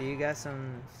 do you got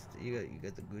some? You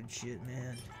got the good shit,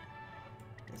 man.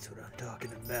 That's what I'm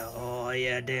talking about. Oh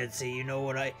yeah, Dancy, you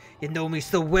know me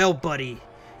so well, buddy.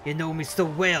 You know me so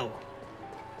well.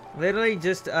 Literally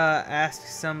just ask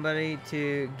somebody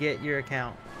to get your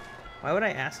account. Why would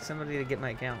I ask somebody to get my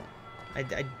account?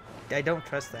 I don't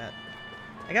trust that.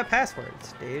 I got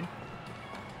passwords, dude.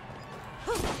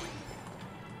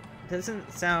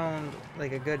 Doesn't sound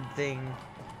like a good thing.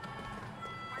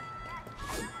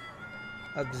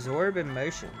 Absorb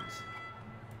emotions.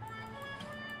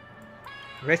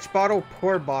 Rich bottle,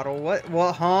 poor bottle.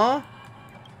 What, huh?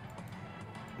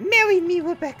 Marry me,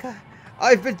 Rebecca.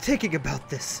 I've been thinking about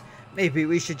this. Maybe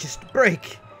we should just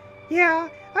break. Yeah,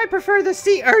 I prefer the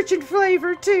sea urchin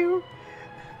flavor too.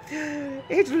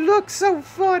 It looks so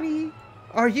funny.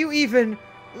 Are you even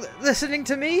listening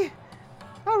to me?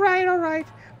 Alright.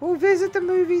 We'll visit the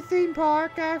movie theme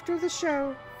park after the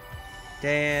show.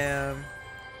 Damn.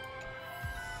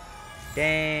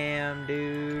 Damn,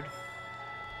 dude.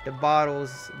 The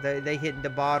bottles, they hit the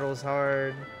bottles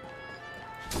hard.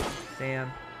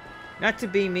 Damn. Not to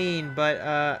be mean,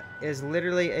 but is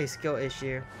literally a skill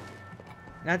issue.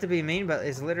 Not to be mean, but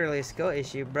it's literally a skill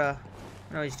issue, bruh.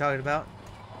 I know what you're talking about.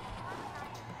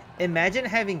 Imagine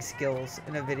having skills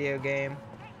in a video game.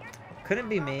 Couldn't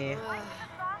be me. Being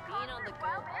on the go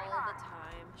all the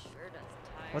time sure does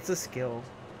tire. What's a skill?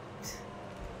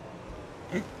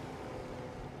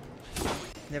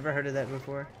 Never heard of that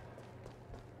before.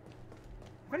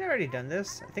 Have I already done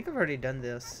this? I think I've already done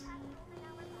this.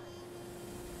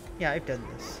 Yeah, I've done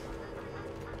this.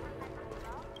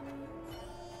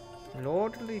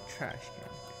 Lordly trash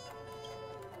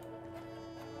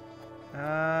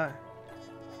can.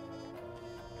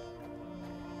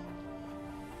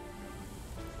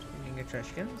 You can get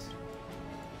trash cans?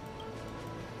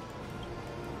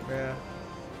 Bruh.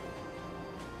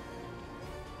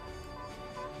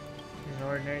 An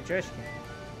ordinary trash can.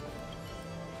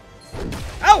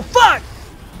 Oh, fuck!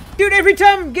 Dude, every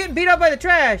time I'm getting beat up by the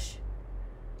trash!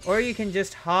 Or you can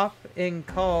just hop and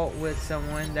call with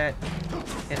someone that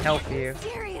can help you.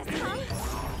 Serious, huh?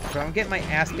 Bro, I'm getting my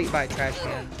ass beat by a trash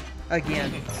can.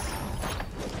 Again.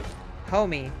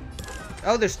 Homie.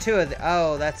 Oh, there's 2 of them.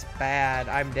 Oh, that's bad.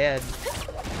 I'm dead.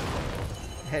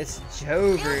 It's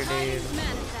Jover, dude.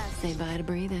 Say bye to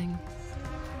breathing.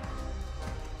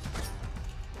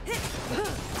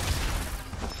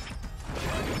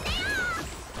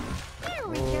 There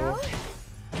we go.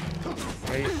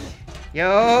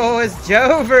 Yo, it's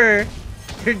Jover!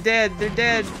 They're dead, they're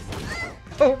dead.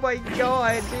 Oh my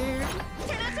god, dude.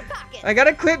 I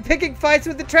gotta quit picking fights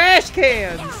with the trash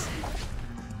cans.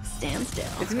 Stand still.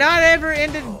 It's not ever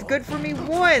ended good for me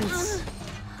once.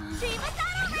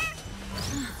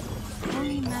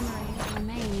 Only memories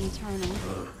remain eternal.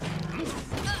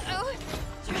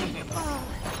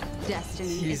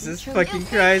 Destiny. Jesus fucking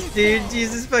Christ, dude.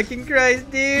 Jesus fucking Christ,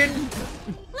 dude.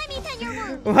 Let me pet your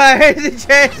wound. Why are the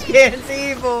trash cans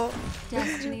evil?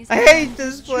 Destiny's I hate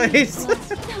this place.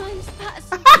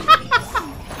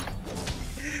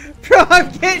 Bro, I'm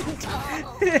getting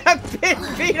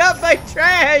beat up by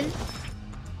trash.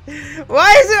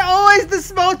 Why is it always the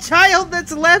small child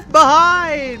that's left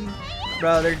behind?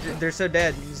 Bro, they're so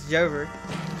dead. It's Jover.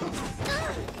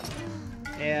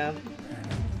 Yeah.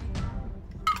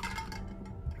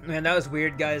 Man, that was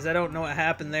weird, guys. I don't know what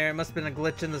happened there. It must have been a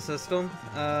glitch in the system.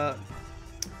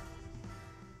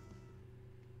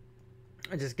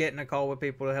 Just getting a call with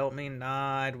people to help me.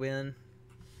 Nah, I'd win.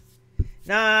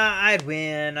 Nah, I'd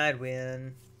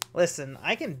win. Listen,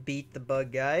 I can beat the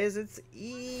bug, guys. It's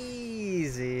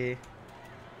easy.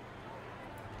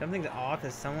 Something's off.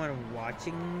 Is someone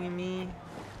watching me?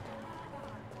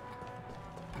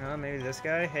 No, maybe this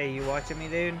guy? Hey, you watching me,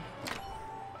 dude?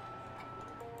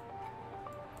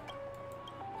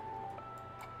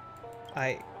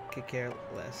 I could care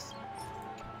less.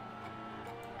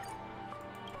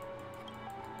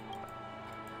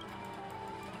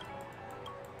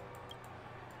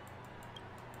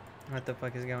 What the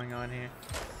fuck is going on here?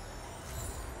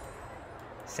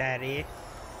 Sadie.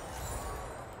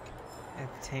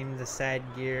 I've tamed the sad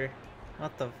gear.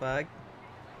 What the fuck?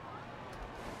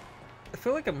 I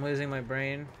feel like I'm losing my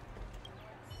brain.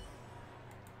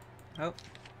 Oh.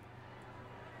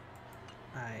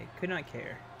 I could not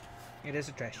care. It is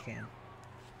a trash can.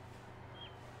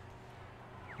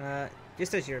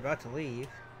 Just as you're about to leave.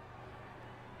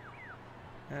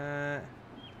 What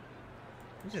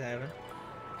just happened?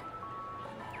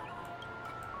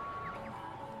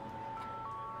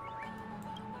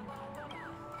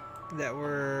 That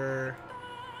were...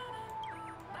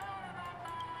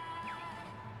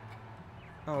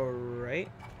 Alright.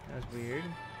 That was weird.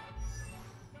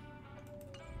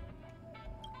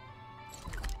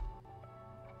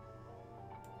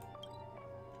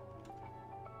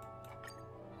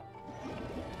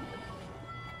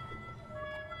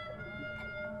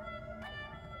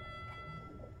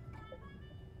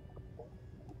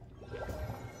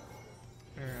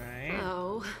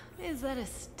 Oh, is that a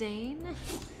stain?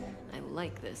 I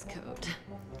like this coat.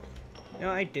 No,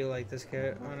 I do like this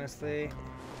coat, honestly.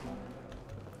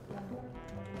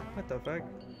 What the fuck?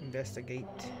 Investigate.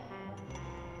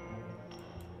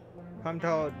 I'm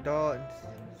told, dog.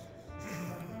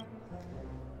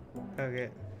 Okay.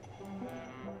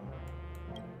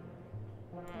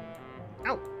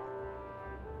 Ow!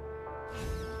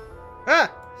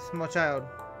 Ah! Small child.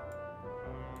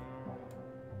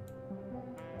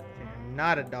 You're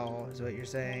not a doll, is what you're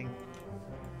saying.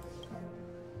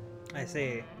 I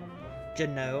see.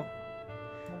 Jano.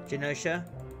 Janosha.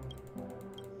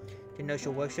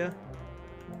 Janosha Wosha.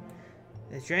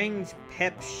 The strange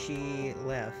pep she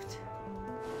left.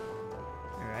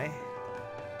 Alright.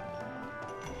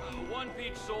 One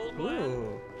peach sold.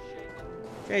 Ooh.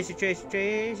 Treasure, treasure,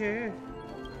 treasure.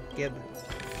 Gib.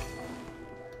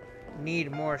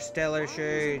 Need more stellar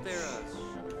shards.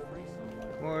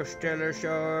 More stellar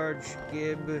shards.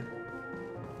 Gib.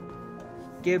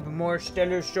 Gib more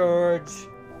stellar shards.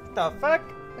 What the fuck?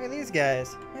 Look at these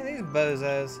guys. Look at these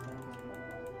bozos.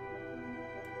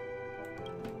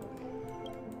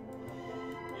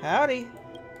 Howdy.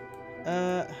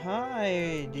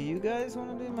 Hi. Do you guys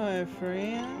want to be my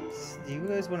friends? Do you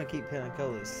guys want to keep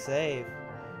Pinnacola safe?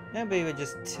 Nobody would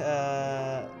just,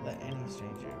 let any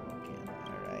stranger walk in.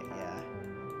 Alright, yeah.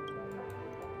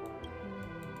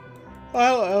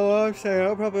 Oh, I'm sorry.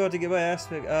 I'll probably have to get my ass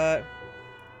picked. I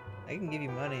can give you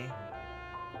money.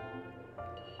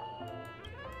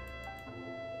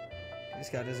 This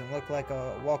guy doesn't look like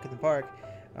a walk in the park.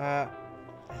 Are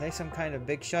they some kind of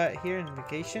big shot here in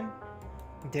vacation?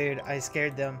 Dude, I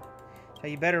scared them. So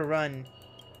you better run.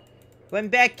 Run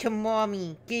back to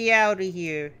mommy. Get out of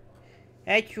here.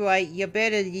 That's right, you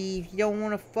better leave. You don't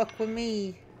want to fuck with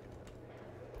me.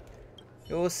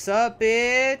 Yo, what's up,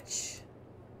 bitch?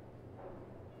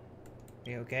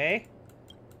 You okay?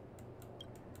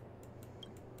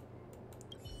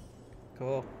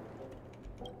 Cool.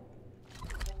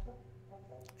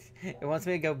 It wants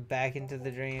me to go back into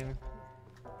the dream.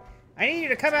 I need you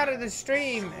to come out of the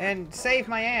stream and save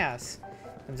my ass.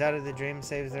 Comes out of the dream,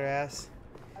 saves their ass.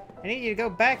 I need you to go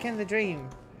back in the dream.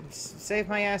 Save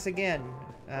my ass again.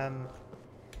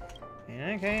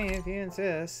 Okay, if you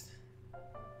insist.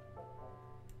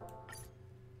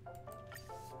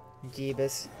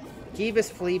 Jeebus.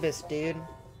 Jeebus Fleebus, dude.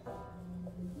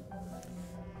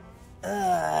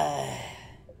 I'm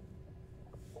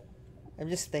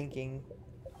just thinking.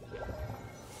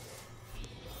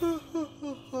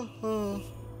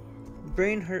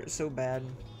 Brain hurts so bad.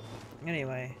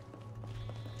 Anyway.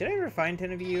 Did I ever find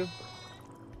 10 of you?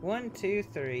 1, 2,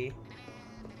 3,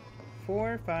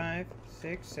 4, 5,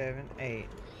 6, 7, 8.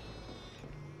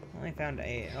 Only found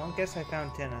 8. I don't guess I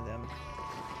found 10 of them.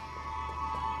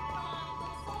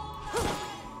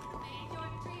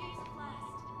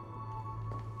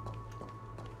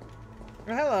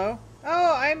 Oh, hello.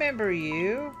 Oh, I remember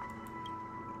you.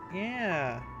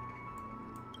 Yeah.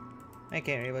 I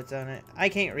can't read what's on it. I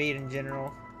can't read in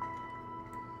general.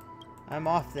 I'm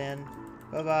off then.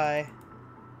 Bye-bye.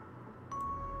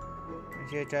 Is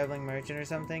she a traveling merchant or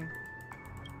something?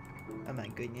 Oh my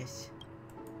goodness.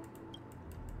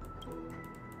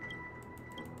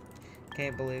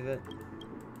 Can't believe it.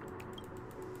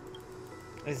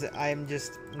 I'm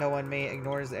just... No one me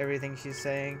ignores everything she's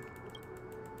saying.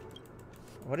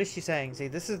 What is she saying? See,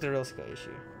 this is the real skill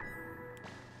issue.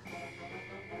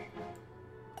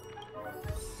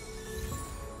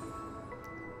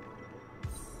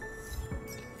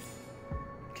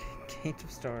 Gate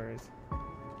of Stars.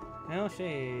 Oh,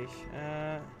 sheesh.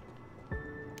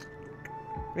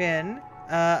 Rin,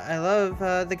 I love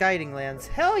the guiding lands.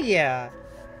 Hell yeah!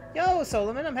 Yo,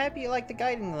 Solomon, I'm happy you like the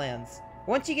guiding lens.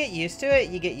 Once you get used to it,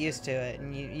 you get used to it,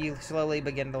 and you slowly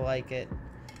begin to like it.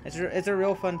 It's a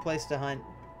real fun place to hunt.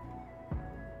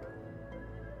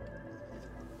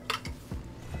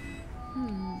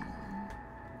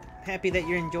 Happy that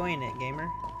you're enjoying it, gamer.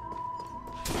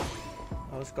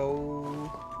 Let's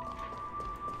go.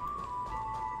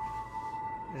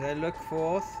 As I look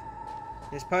forth,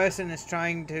 this person is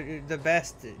trying to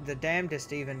the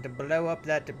damnedest even, to blow up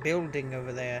that building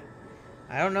over there.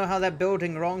 I don't know how that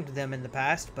building wronged them in the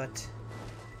past, but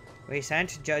we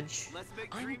shan't judge.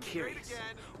 I'm curious,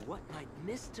 what might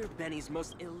Mr. Benny's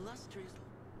most illustrious...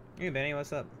 Hey, Benny,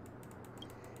 what's up?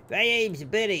 My name's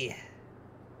Benny.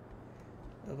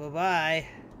 Bye-bye.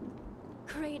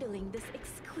 Cradling this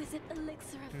exquisite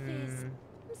elixir of fizz,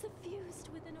 I'm suffused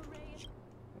with an array of...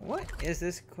 What is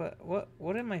this?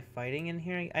 What am I fighting in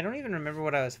here? I don't even remember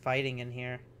what I was fighting in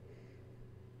here.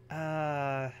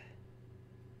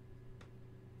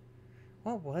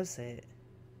 What was it?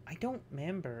 I don't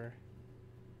remember.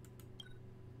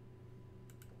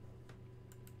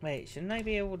 Wait, shouldn't I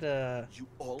be able to... You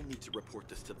all need to report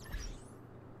this to them.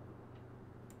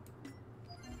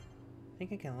 I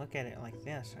think I can look at it like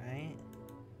this, right?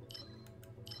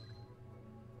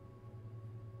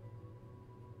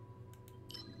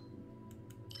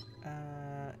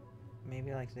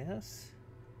 Maybe like this?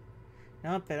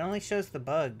 Nope, it only shows the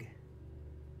bug.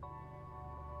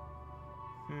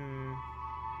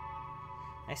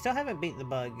 I still haven't beat the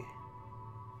bug.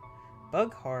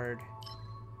 Bug hard.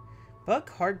 Bug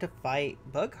hard to fight.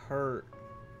 Bug hurt.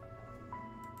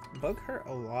 Bug hurt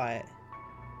a lot.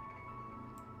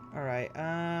 Alright,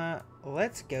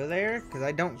 let's go there, because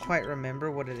I don't quite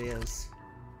remember what it is.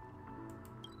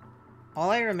 All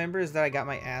I remember is that I got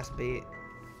my ass beat.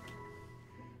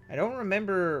 I don't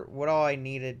remember what all I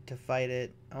needed to fight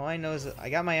it. All I know is that I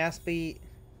got my ass beat,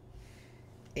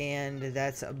 and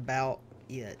that's about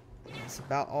it. That's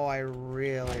about all I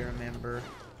really remember.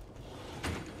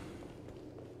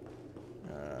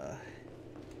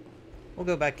 We'll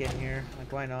go back in here.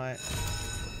 Like, why not?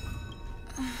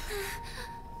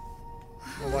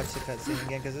 We'll watch the cutscene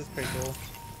again, because it's pretty cool.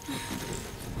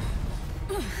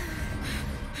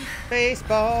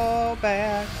 Baseball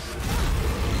bat.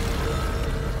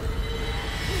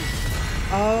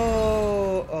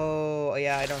 Oh,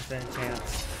 yeah, I don't stand a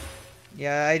chance.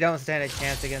 Yeah, I don't stand a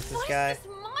chance against this guy. This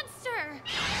monster?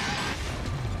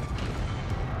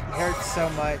 He hurts so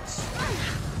much.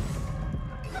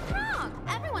 What's wrong?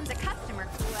 Everyone's a customer.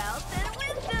 Who else in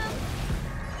wisdom?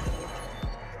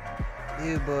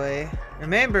 Ew, boy.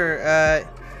 Remember,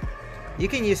 you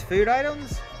can use food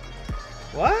items?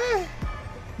 What?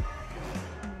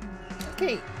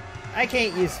 I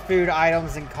can't use food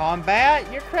items in combat.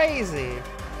 You're crazy.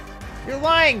 You're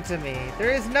lying to me.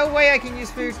 There is no way I can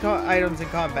use food items in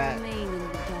combat.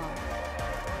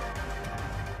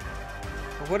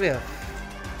 What if?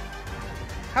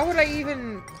 How would I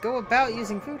even go about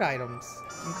using food items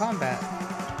in combat?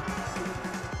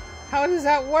 How does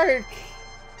that work?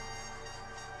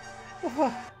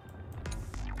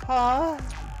 Huh?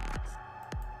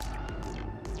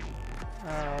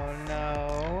 Oh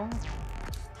no.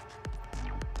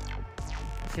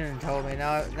 Shouldn't have told me.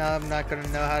 Now I'm not gonna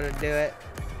know how to do it.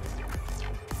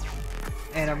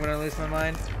 And I'm gonna lose my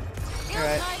mind.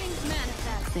 Alright.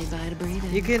 Say bye to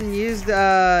breathing. You can use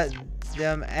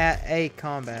them at a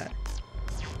combat.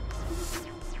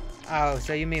 Oh,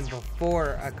 so you mean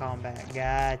before a combat.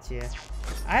 Gotcha.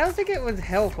 I don't think it would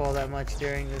help all that much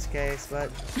during this case,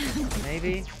 but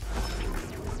maybe.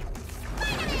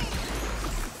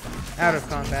 Out of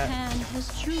combat. Hand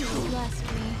has truly blessed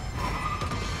me.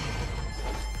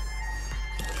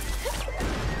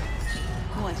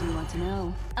 What do you want to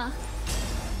know?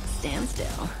 Stand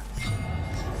still.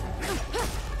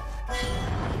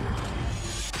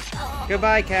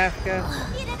 Goodbye, Kafka.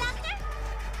 You the doctor?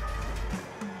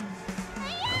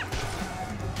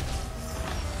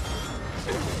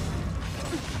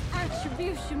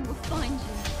 Attribution will find you.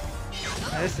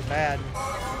 Oh, this is bad.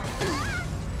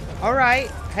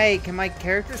 Alright. Hey, can my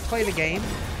characters play the game?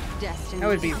 Destiny. That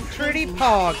would be pretty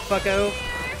pog, fucko.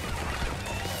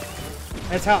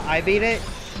 That's how I beat it.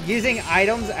 Using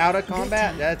items out of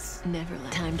combat, that's... Never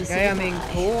let time to Okay, I mean,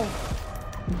 cool.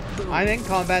 I'm in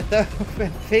combat though,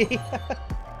 Fee.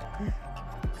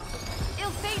 Ill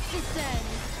fate descends.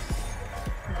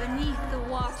 Beneath the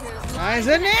waters There's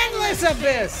an endless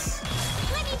abyss!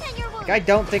 Let me tend your wound. Like, I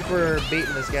don't think we're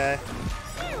beating this guy.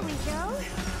 There we go.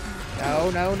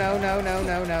 No, no, no, no, no,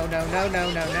 no, no, no, no,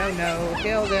 no, no, no, no.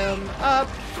 Kill them. Up!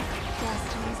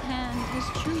 Destiny's hand has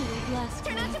truly blessed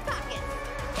me. Turn out your pockets.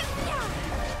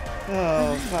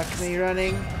 Oh, fuck me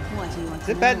running. What do you want Is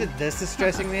to it bad know? that this is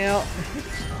stressing me out?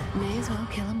 May as well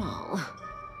kill them all.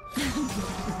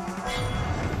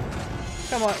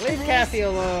 Come on, leave Kathy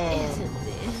alone. Isn't it?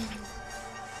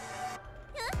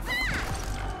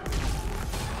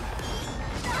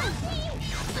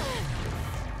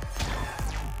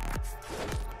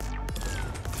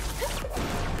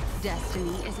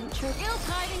 Destiny isn't true. Ill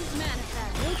tidings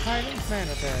manifest. No tidings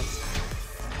manifest.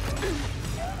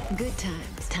 Good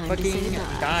times. Time to say Fucking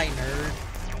bye. die, nerd.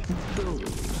 Boom.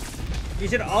 You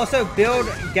should also build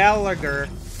Gallagher.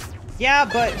 Yeah,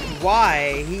 but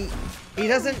why? He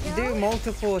doesn't do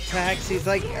multiple attacks. He's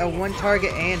like a one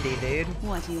target Andy, dude.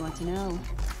 What do you want to know?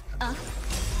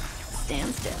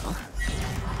 Stand still.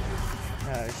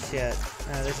 Oh shit.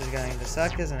 This is going to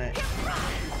suck, isn't it?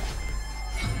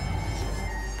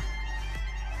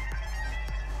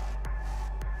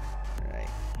 Alright.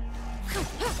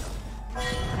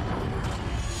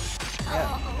 Yep,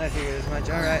 I figured as much.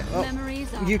 Alright, well,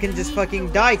 Memories are you can just beneath fucking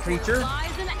the die, water creature.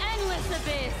 lies an endless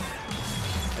abyss.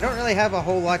 I don't really have a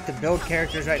whole lot to build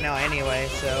characters right now anyway,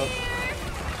 so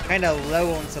kind of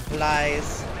low on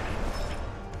supplies.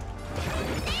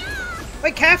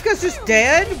 Wait, Kafka's just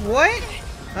dead? What?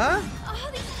 Huh?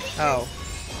 Oh.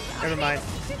 Never mind.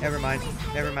 Never mind.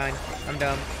 Never mind. I'm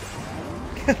dumb.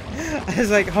 I was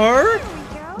like, her?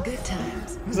 Good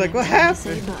times. I was like, what Time to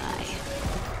say happened? bye.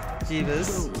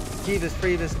 Jeebus. Jeebus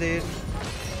Priebus, dude.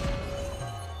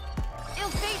 Ill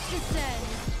fate descend.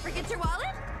 Forget your wallet?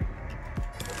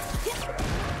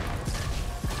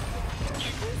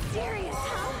 Serious,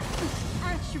 huh?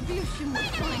 Attribution will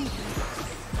find you.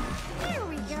 There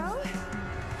we go.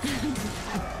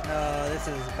 Oh, this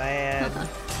is bad.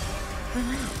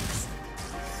 Relax.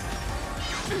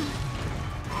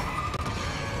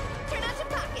 Turn out your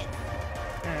pockets.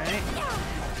 Alright.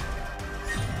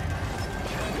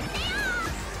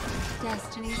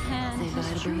 Destiny's hand Say bye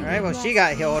has to truly Alright, well, she blessed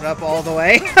got me. healed up all the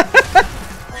way.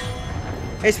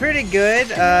 It's pretty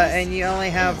good, and you only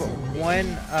have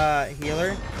one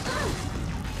healer.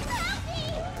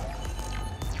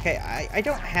 Okay, I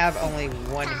don't have only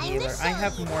one healer. I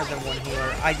have more than one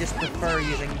healer. I just prefer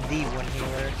using the one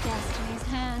healer. Destiny's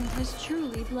hand has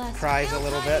truly blessed. Cries a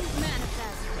little bit.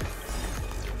 Manifest.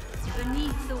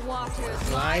 Beneath the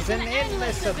waters Lies an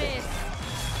endless abyss.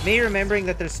 Me remembering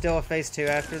that there's still a phase 2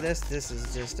 after this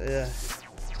is just, the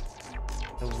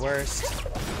worst.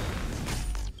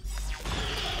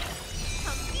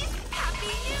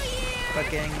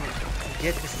 Fucking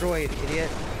get destroyed, idiot.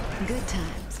 Good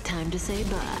times. Time to say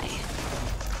bye.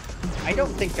 I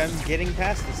don't think I'm getting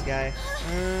past this guy.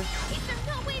 Is there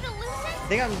no way to lose I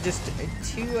think I'm just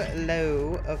too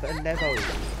low of a level.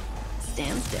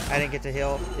 Stand still. I didn't get to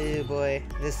heal. Oh boy.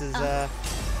 This is bad.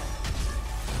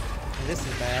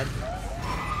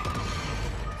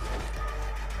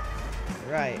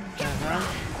 Right. Uh-huh.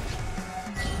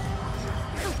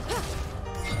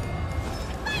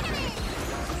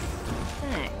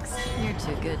 Thanks. You're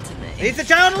too good to me. Leave the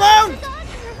child alone!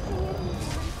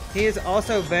 He is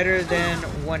also better than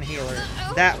one healer.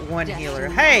 That one healer.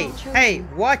 Hey! Hey!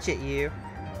 Watch it, you.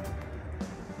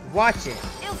 Watch it.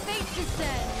 Ill fate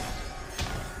descend.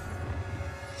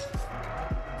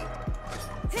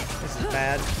 This is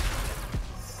bad.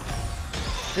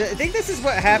 I think this is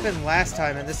what happened last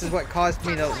time, and this is what caused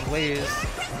me to lose.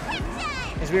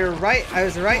 Is we were right, I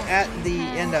was right at the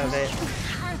end of it,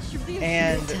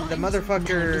 and the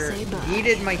motherfucker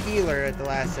yeeted my healer at the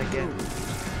last second,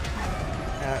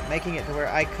 making it to where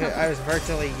I was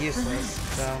virtually useless.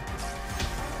 So.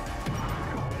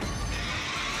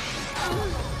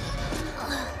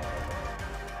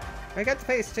 I got the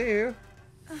phase 2.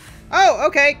 Oh,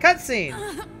 okay, cutscene.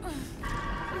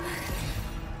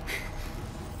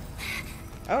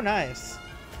 Oh, nice.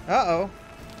 Uh-oh.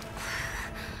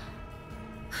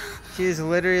 She is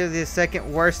literally the second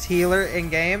worst healer in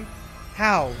game.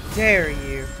 How dare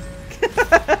you?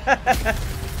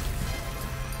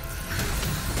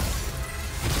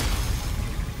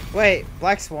 Wait,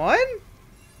 Black Swan?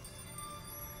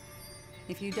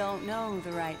 If you don't know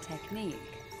the right technique,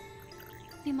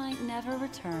 you might never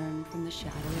return from the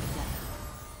shadow of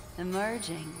death,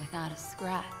 emerging without a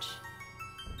scratch.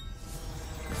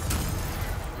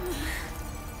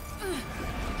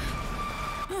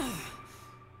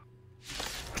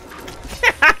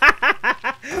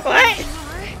 What?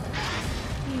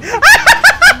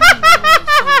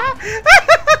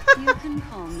 You can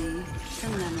call me the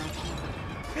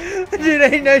Memory. Dude,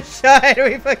 ain't no shot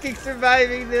we fucking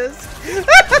surviving this.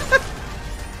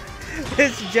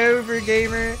 This Jover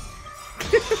gamer.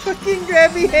 Fucking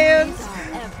grabby hands.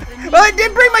 Well, it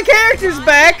did bring my characters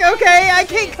back. Okay, I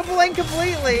can't complain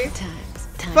completely.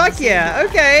 Fuck yeah,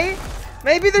 okay.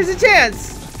 Maybe there's a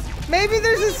chance. Maybe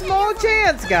there's a small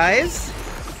chance, guys.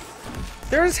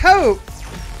 There's hope.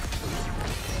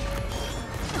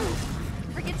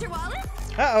 Forget your wallet?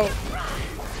 Uh-oh.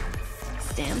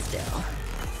 Stand still.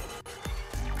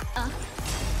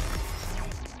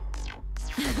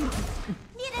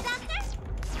 Need a doctor?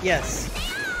 Yes.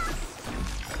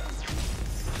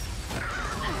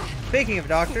 Speaking of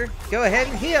doctor, go ahead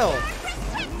and heal.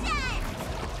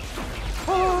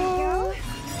 Oh.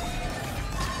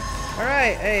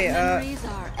 Alright, hey,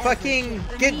 fucking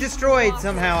get destroyed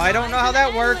somehow. I don't know how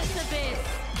that works.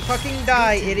 Fucking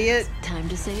die, idiot. Time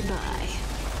to say bye.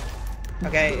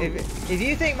 Okay, if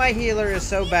you think my healer is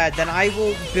so bad, then I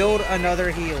will build another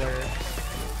healer.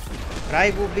 But I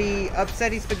will be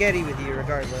upsetty spaghetti with you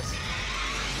regardless.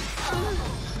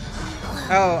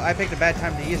 Oh, I picked a bad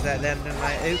time to use that then, didn't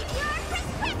I? Oops.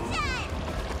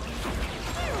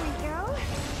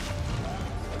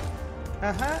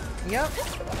 Uh-huh, yep.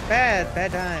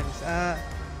 Bad times.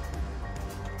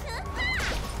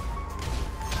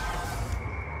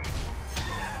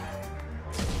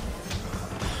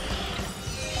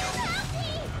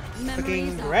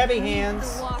 Fucking grabby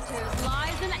hands.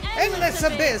 Endless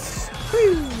abyss.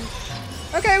 Whew.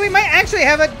 Okay, we might actually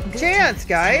have a chance,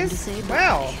 guys.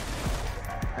 Wow.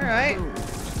 Alright.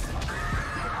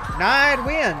 I'd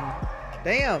win.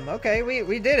 Damn, okay,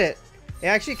 we did it. It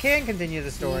actually can continue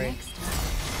the story.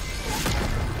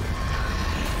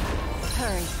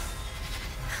 Hurry.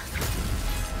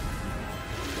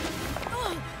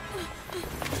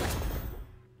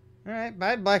 Alright,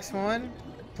 bye, Black Swan.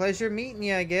 Pleasure meeting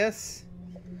you, I guess.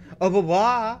 Au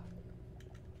revoir.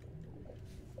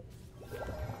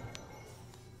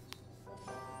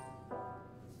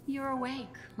 You're awake,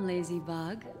 lazy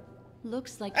bug.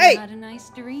 Looks like Hey! you had a nice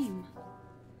dream.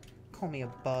 Call me a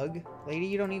bug. Lady,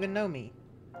 you don't even know me.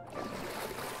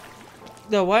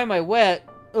 No, why am I wet?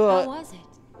 How was it?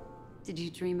 Did you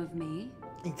dream of me?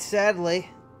 Sadly.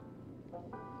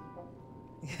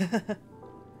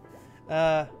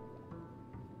 Are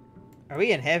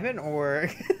we in heaven or...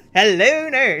 Hello,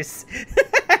 nurse!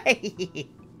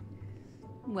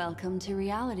 Welcome to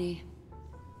reality.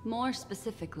 More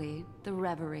specifically, the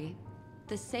Reverie.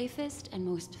 The safest and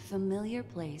most familiar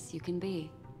place you can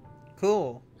be.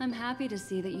 Cool. I'm happy to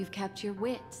see that you've kept your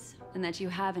wits, and that you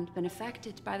haven't been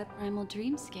affected by the primal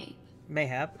dreamscape.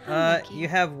 Mayhap. How lucky. You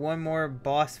have one more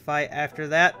boss fight after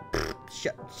that.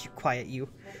 Shut, quiet you.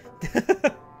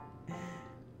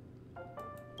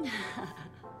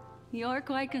 You're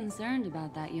quite concerned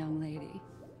about that young lady.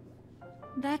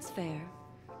 That's fair.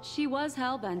 She was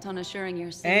hell-bent on assuring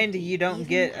your safety. And you don't even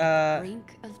get, at the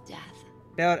brink of death.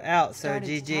 bailed out, so Started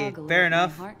to tug a GG. little Fair at my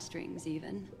enough. heartstrings,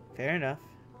 even. Fair enough.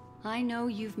 I know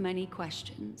you've many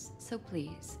questions, so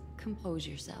please, compose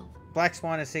yourself. Black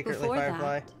Swan is secretly Before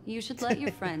Firefly. that, you should let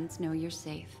your friends know you're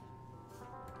safe.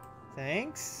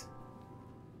 Thanks.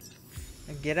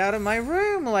 Get out of my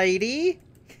room, lady.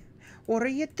 What are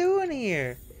you doing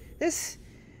here? There's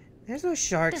no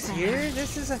sharks here.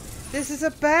 This is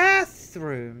a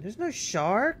bathroom. There's no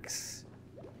sharks.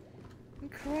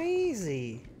 You're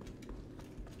crazy.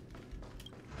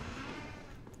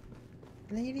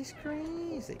 Lady's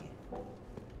crazy.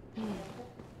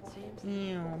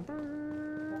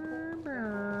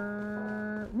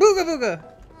 Booga booga.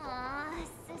 Aw,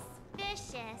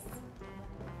 suspicious.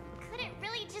 Could it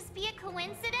really just be a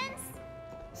coincidence?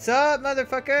 Sup,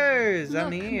 motherfuckers? I'm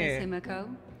Look, here. Miss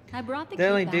Himiko, I brought the They key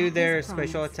only back do as their promised.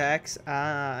 special attacks.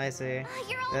 Ah, I see.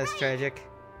 You're all That's right. tragic.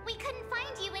 We couldn't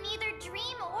find you in either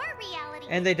dream or reality.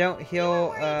 And they don't heal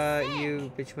worried sick.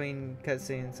 you between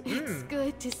cutscenes. It's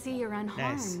good to see you're unharmed.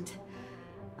 Nice.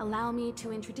 Allow me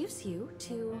to introduce you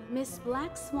to Miss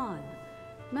Black Swan,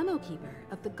 Memo Keeper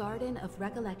of the Garden of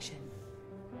Recollection.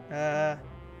 So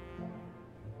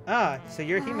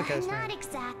you're Himiko's Not friend.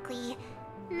 exactly.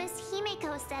 Miss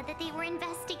Himiko said that they were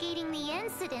investigating the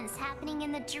incidents happening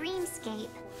in the dreamscape.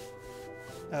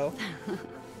 Oh.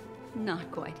 Not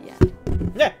quite yet.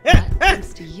 Yeah, But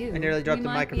thanks to you, I nearly dropped we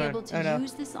the might be microphone. able to Oh, no.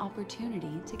 use this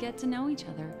opportunity to get to know each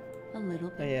other a little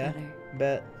bit Oh, yeah. better.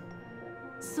 Bet.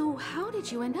 So how did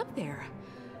you end up there?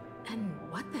 And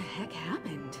what the heck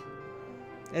happened?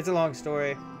 It's a long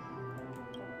story.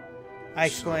 I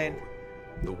explain.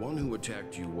 So, the one who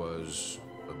attacked you was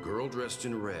a girl dressed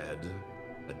in red,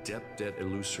 adept at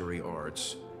illusory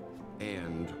arts,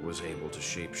 and was able to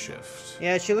shapeshift.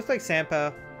 Yeah, she looked like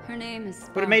Sampo. Her name is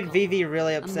Sparkle, But it made Vivi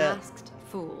really upset. a masked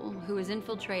fool who has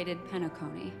infiltrated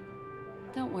Penacony.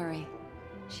 Don't worry.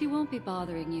 She won't be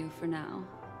bothering you for now.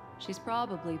 She's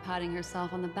probably patting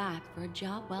herself on the back for a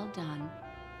job well done.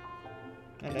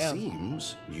 It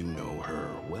seems you know her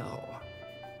well.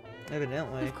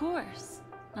 Evidently. Of course.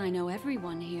 I know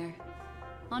everyone here.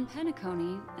 On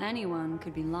Penacony, anyone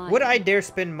could be lying. Would I dare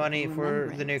spend money for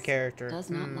the new Remembrance character? does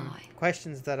not lie.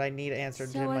 Questions that I need answered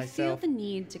to So I feel myself. the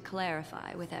need to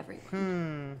clarify with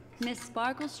everyone. Miss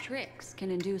Sparkle's tricks can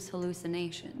induce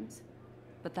hallucinations,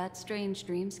 but that strange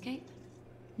dreamscape?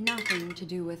 Nothing to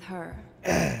do with her.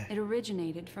 It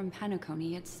originated from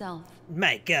Penacony itself.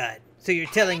 My God. So you're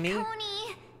telling me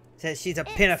Penacony that she's a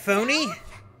Penaphony?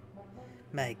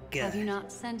 My God. Have you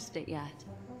not sensed it yet?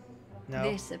 No.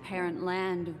 This apparent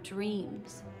land of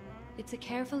dreams. It's a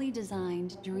carefully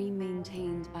designed dream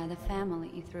maintained by the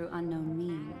family through unknown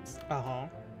means. Uh-huh.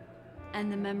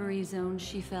 And the memory zone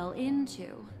she fell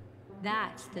into,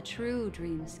 that's the true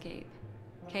dreamscape.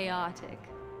 Chaotic,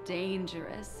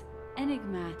 dangerous,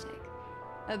 enigmatic.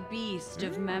 A beast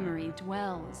of memory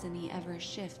dwells in the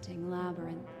ever-shifting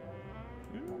labyrinth.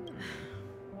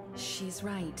 She's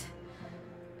right.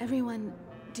 Everyone,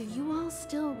 do you all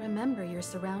still remember your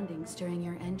surroundings during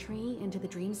your entry into the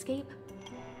dreamscape?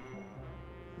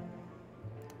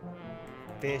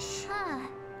 Fish. Huh.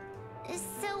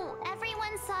 So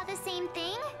everyone saw the same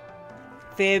thing?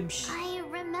 Fibs. I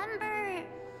remember.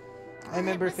 I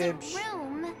remember it was Fibs. a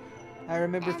room, I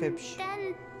remember and Fibs.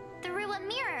 then through a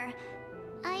mirror,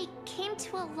 I came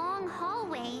to a long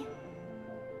hallway.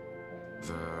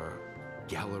 The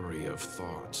Gallery of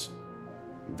Thoughts.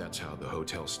 That's how the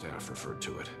hotel staff referred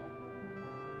to it.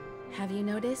 Have you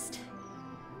noticed?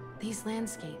 These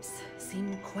landscapes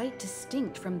seem quite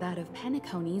distinct from that of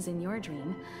Penacony's in your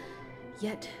dream,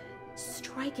 yet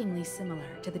strikingly similar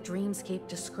to the dreamscape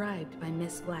described by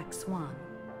Miss Black Swan.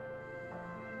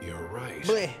 You're right.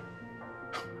 Bleh.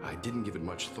 I didn't give it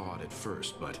much thought at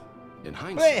first, but in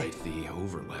hindsight, the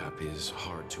overlap is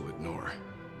hard to ignore.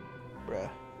 Bruh.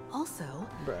 Also,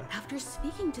 Bruh. after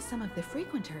speaking to some of the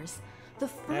frequenters, the I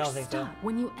don't first think so. stop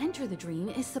when you enter the dream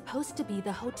is supposed to be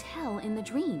the hotel in the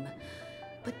dream.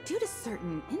 But due to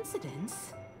certain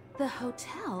incidents, the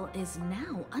hotel is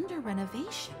now under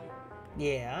renovation.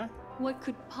 Yeah. What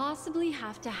could possibly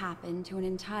have to happen to an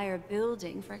entire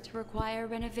building for it to require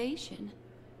renovation?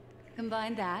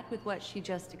 Combine that with what she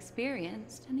just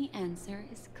experienced, and the answer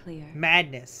is clear.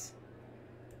 Madness.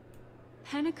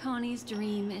 Penacony's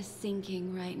dream is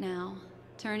sinking right now,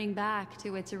 turning back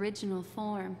to its original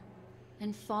form,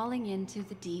 and falling into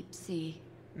the deep sea.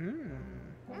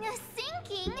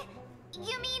 Sinking?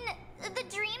 You mean the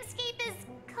dreamscape is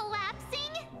collapsing?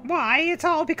 Why? It's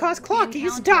all because The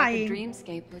Clocky's encounter at dying. the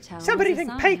Dreamscape Hotel Somebody was a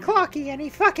didn't pay sign. Clocky any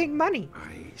fucking money.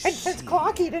 I And since see.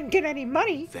 Clocky didn't get any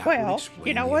money, That would well, explain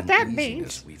you know the what that uneasiness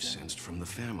means. we've sensed from the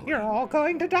family. You're all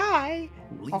going to die.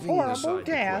 A Leaving horrible aside the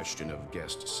death. question of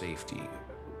guest safety,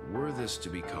 were this to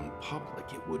become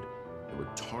public, it would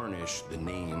tarnish the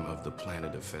name of the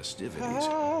planet of festivities.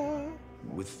 Ah.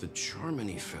 With the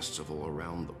Charmony Festival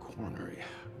around the corner,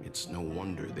 it's no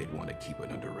wonder they'd want to keep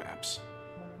it under wraps.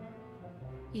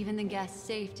 Even the guest's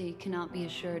safety cannot be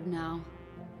assured now.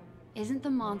 Isn't the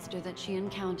monster that she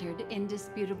encountered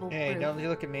indisputable Hey, proof? don't you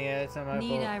look at me. It's not my Need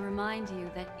fault. I remind you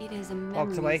that it is a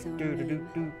Walks memory away. zone Do, do, name.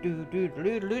 do, do, do,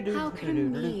 do, do, do, How could a do,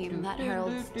 do, meme do, that do,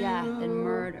 heralds do, death do. and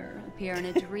murder appear in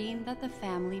a dream that the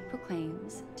family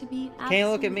proclaims to be Can't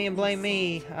look at me and blame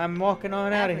absolutely me. I'm walking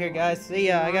on out of here, Everyone guys. See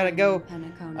ya. I is gotta lying go. in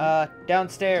Penacony.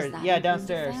 Downstairs. Does that Yeah, include the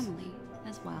downstairs. family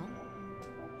as well?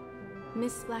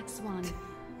 Miss Black Swan,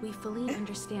 we fully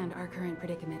understand our current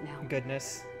predicament now.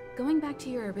 Goodness. Going back to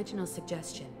your original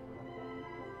suggestion,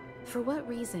 for what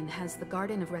reason has the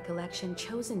Garden of Recollection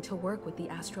chosen to work with the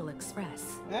Astral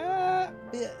Express?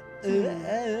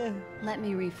 Let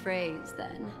me rephrase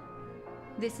then.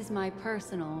 This is my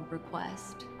personal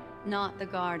request, not the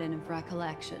Garden of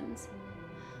Recollections.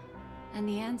 And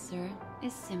the answer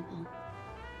is simple.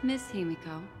 Miss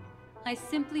Himiko, I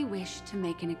simply wish to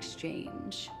make an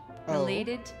exchange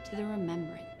related to the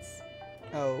remembrance.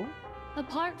 Oh.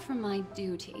 Apart from my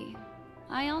duty,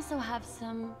 I also have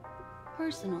some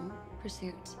personal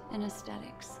pursuit in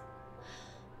aesthetics.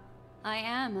 I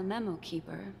am a memo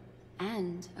keeper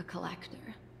and a collector.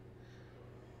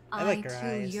 I like her too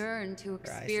eyes. yearn to Her eyes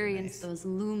are experience nice. those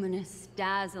luminous,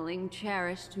 dazzling,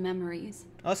 cherished memories.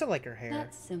 I also like her hair.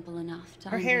 That's simple enough to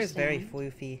Her hair is very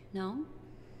understand. floofy. No?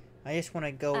 I just want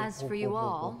to go. As for you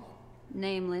all,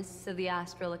 nameless of the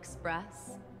Astral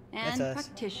Express, That's and us.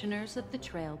 practitioners of the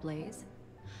Trailblaze,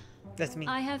 That's me.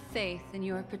 I have faith in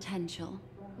your potential,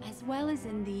 as well as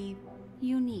in the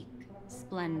unique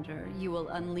splendor you will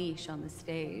unleash on the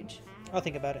stage. I'll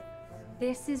think about it.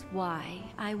 This is why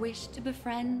I wish to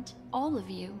befriend all of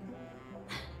you.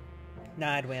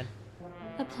 Nah, I'd win.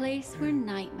 A place where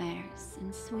nightmares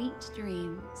and sweet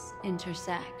dreams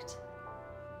intersect.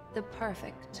 The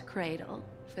perfect cradle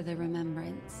for the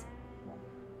remembrance.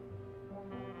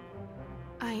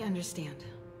 I understand.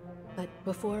 But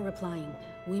before replying,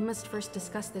 we must first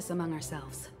discuss this among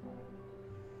ourselves.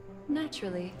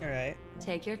 Naturally. Alright.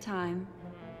 Take your time.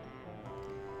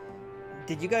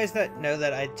 Did you guys know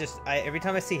that I every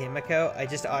time I see Himiko, I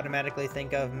just automatically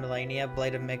think of Melania,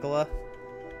 Blade of Mikola?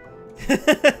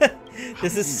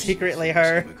 This is secretly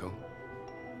her.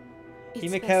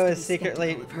 Himiko is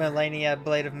secretly Melania,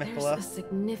 Blade of Mikola. There's a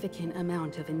significant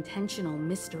amount of intentional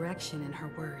misdirection in her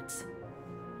words.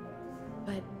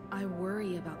 But I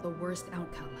worry about the worst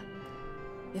outcome.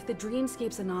 If the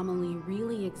dreamscape's anomaly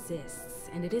really exists,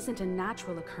 and it isn't a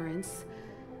natural occurrence,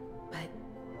 but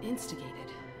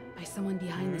instigated by someone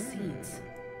behind the scenes.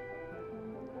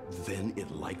 Then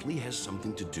it likely has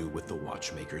something to do with the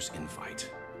Watchmaker's invite.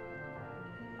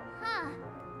 Huh.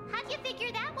 How'd you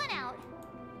figure that one out?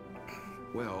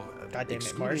 Well,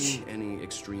 excluding any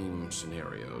extreme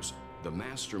scenarios, the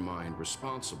mastermind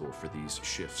responsible for these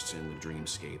shifts in the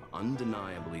dreamscape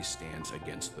undeniably stands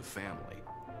against the family,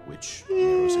 which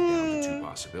narrows it down to two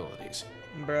possibilities.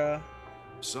 Bruh.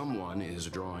 Someone is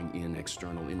drawing in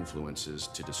external influences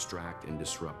to distract and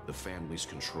disrupt the family's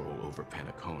control over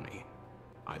Penacony.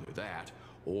 Either that,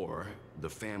 or the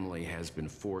family has been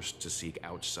forced to seek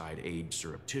outside aid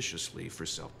surreptitiously for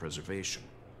self-preservation.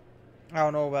 I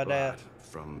don't know about that.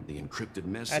 From the encrypted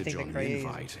message on the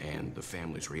invite and the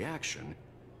family's reaction,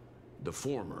 the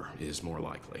former is more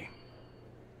likely.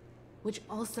 Which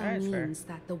also means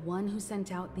that the one who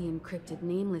sent out the encrypted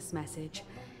nameless message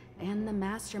and the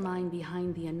mastermind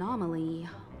behind the anomaly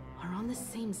are on the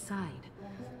same side.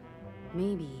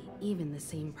 Maybe even the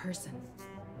same person.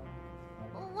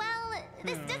 Well,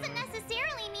 this doesn't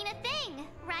necessarily mean a thing,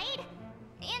 right?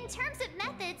 In terms of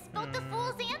methods, both the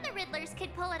Fools and the Riddlers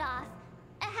could pull it off.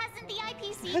 Hasn't the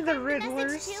IPC the confirmed the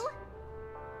message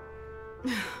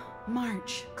too?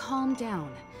 March, calm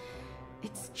down.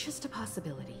 It's just a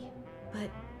possibility. But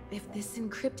if this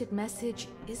encrypted message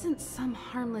isn't some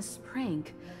harmless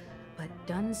prank, but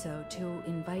done so to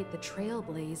invite the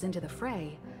Trailblaze into the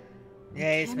fray,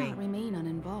 it cannot remain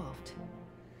uninvolved.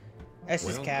 That's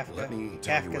just Kafka. Let me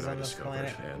tell you Kafka's what on I this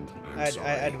discovered, planet. and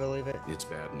I'd believe it. It's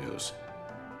bad news.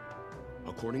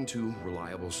 According to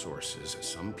reliable sources,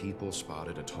 some people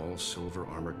spotted a tall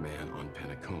silver-armored man on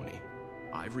Penacony.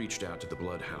 I've reached out to the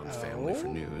Bloodhound family for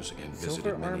news and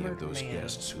visited many of those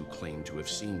guests who claim to have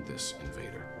seen this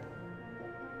invader.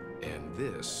 And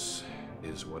this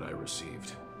is what I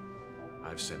received.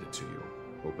 I've sent it to you.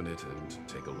 Open it and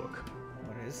take a look.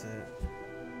 What is it?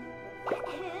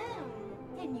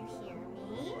 Can you hear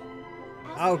me?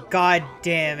 Oh, god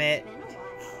damn it.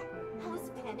 How's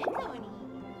Penacony?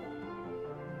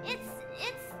 It's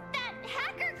that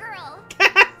hacker girl.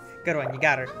 Good one, you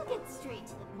got her. I'll get straight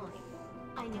to the point.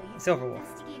 I know you've Silver been Wolf.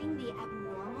 investigating the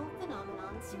abnormal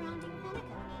phenomenon surrounding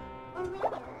Penacony. Or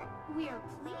rather, we are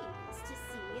pleased to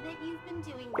see that you've been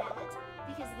doing that,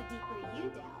 because the deeper you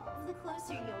delve, the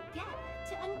closer you'll get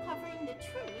to uncovering the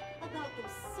truth about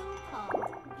this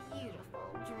so-called beautiful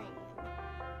dream.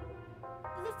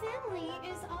 The family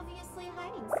is obviously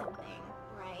hiding something,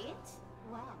 right?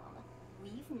 Well,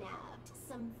 we've nabbed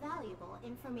some valuable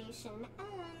information,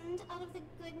 and out of the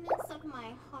goodness of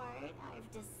my heart, I've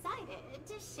decided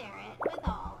to share it with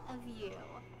all of you.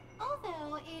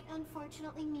 Although it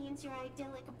unfortunately means your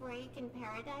idyllic break in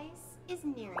paradise is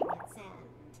nearing its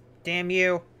end. Damn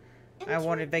you. I Insert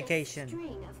wanted this vacation.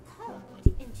 string of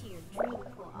code into your dream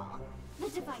pool, the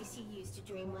device you use to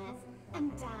dream with,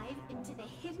 and dive into the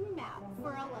hidden map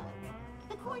for a look.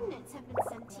 The coordinates have been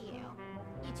sent to you.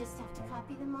 You just have to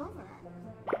copy them over.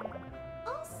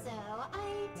 Also,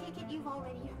 I take it you've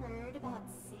already heard about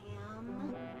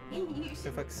Sam. You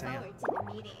should look forward to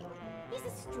the meeting. He's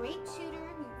a straight shooter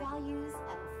who values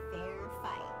a fair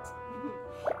fight.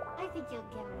 I think you'll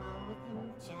get along with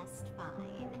him just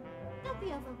fine. Don't be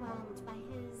overwhelmed by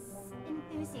his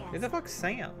enthusiasm. Who the fuck's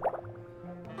Sam?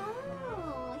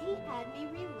 Oh, he had me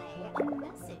relay a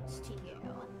message to you.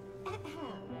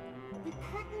 The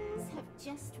curtains have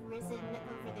just risen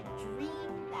over the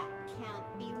dream that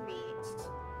can't be reached.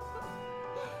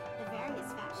 The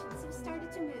various factions have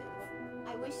started to move.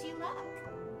 I wish you luck.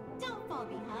 Don't fall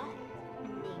behind,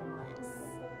 nameless.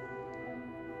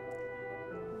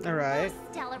 Alright.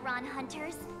 Stellaron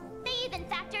hunters. They even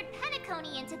factored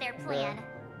Penacony into their plan.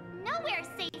 Nowhere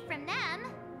safe from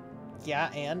them.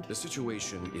 Yeah, and? The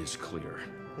situation is clear.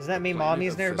 Does that mean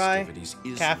Mommy's nearby?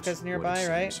 Kafka's nearby,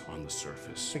 right? On the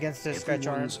surface. Against his stretch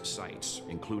arm. Everyone's sights,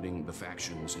 including the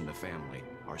factions in the family,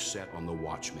 are set on the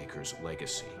Watchmaker's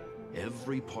legacy.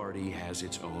 Every party has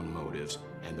its own motives,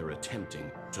 and they're attempting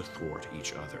to thwart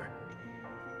each other.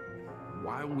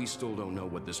 while we still don't know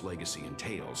what this legacy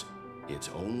entails, it's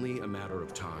only a matter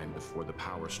of time before the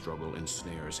power struggle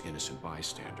ensnares innocent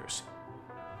bystanders.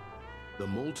 The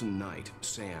Molten Knight,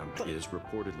 Sam, is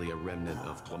reportedly a remnant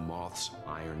of Glamoth's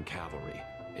Iron Cavalry,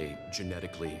 a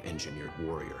genetically engineered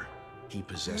warrior. He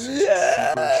possesses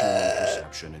superhuman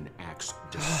perception and acts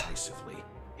decisively.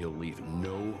 He'll leave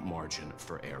no margin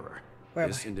for error.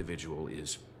 This individual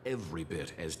is every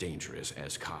bit as dangerous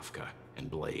as Kafka and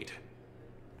Blade.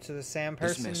 So the Sam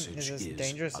person is as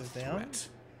dangerous as them?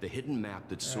 The hidden map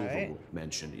that Silverwolf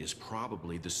mentioned is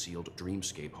probably the sealed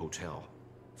Dreamscape Hotel.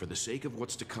 For the sake of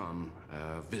what's to come,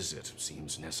 a visit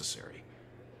seems necessary.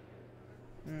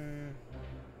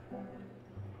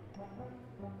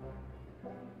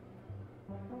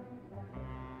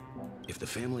 If the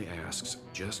family asks,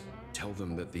 just tell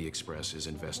them that the Express is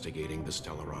investigating the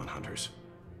Stellaron hunters.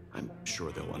 I'm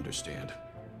sure they'll understand.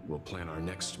 We'll plan our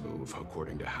next move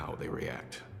according to how they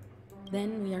react.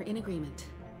 Then we are in agreement.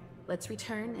 Let's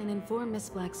return and inform Miss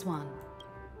Black Swan.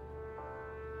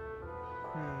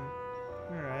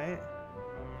 Alright.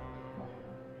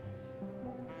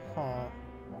 Huh.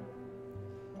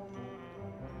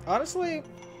 Honestly,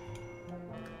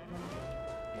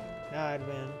 nah, I'd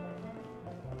win.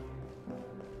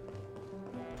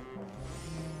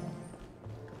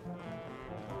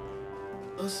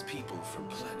 Us people from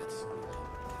planets.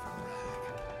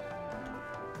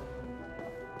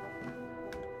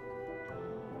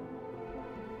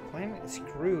 Planet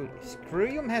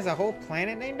Screwium has a whole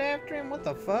planet named after him? What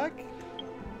the fuck?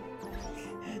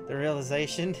 The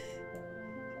realization.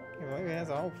 Maybe he has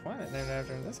a whole planet named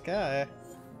after him. This guy.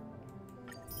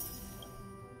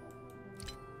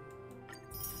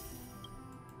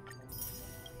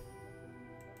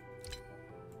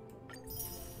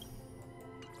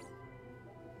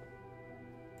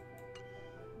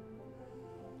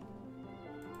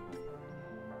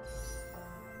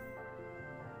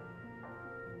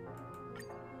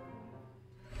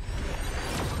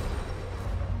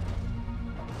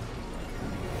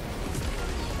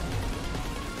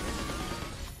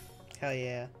 Hell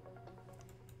yeah.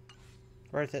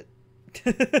 Worth it.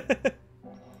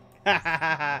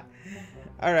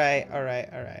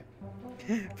 Alright.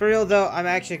 For real though, I'm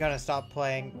actually gonna stop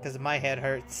playing because my head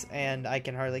hurts and I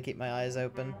can hardly keep my eyes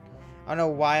open. I don't know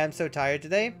why I'm so tired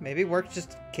today. Maybe work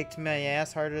just kicked my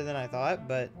ass harder than I thought,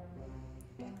 but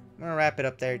I'm gonna wrap it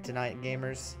up there tonight,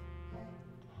 gamers.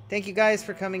 Thank you guys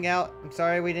for coming out. I'm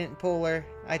sorry we didn't pull her.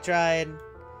 I tried.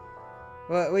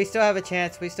 Well, we still have a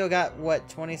chance. We still got, what,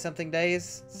 20-something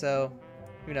days? So,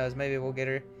 who knows? Maybe we'll get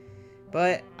her.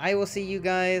 But I will see you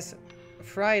guys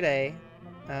Friday.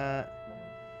 And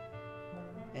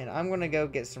I'm going to go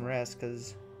get some rest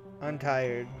because I'm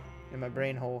tired and my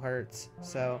brain hole hurts.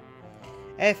 So,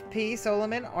 FP,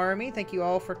 Solomon, Army, thank you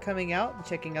all for coming out and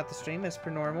checking out the stream as per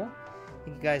normal.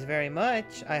 Thank you guys very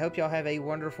much. I hope y'all have a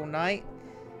wonderful night.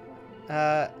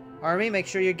 Army, make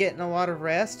sure you're getting a lot of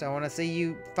rest. I want to see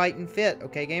you fighting fit,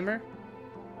 okay, gamer?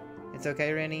 It's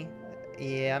okay, Rennie?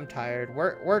 Yeah, I'm tired.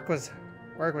 Work was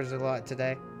a lot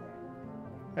today.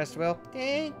 Rest well.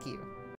 Thank you.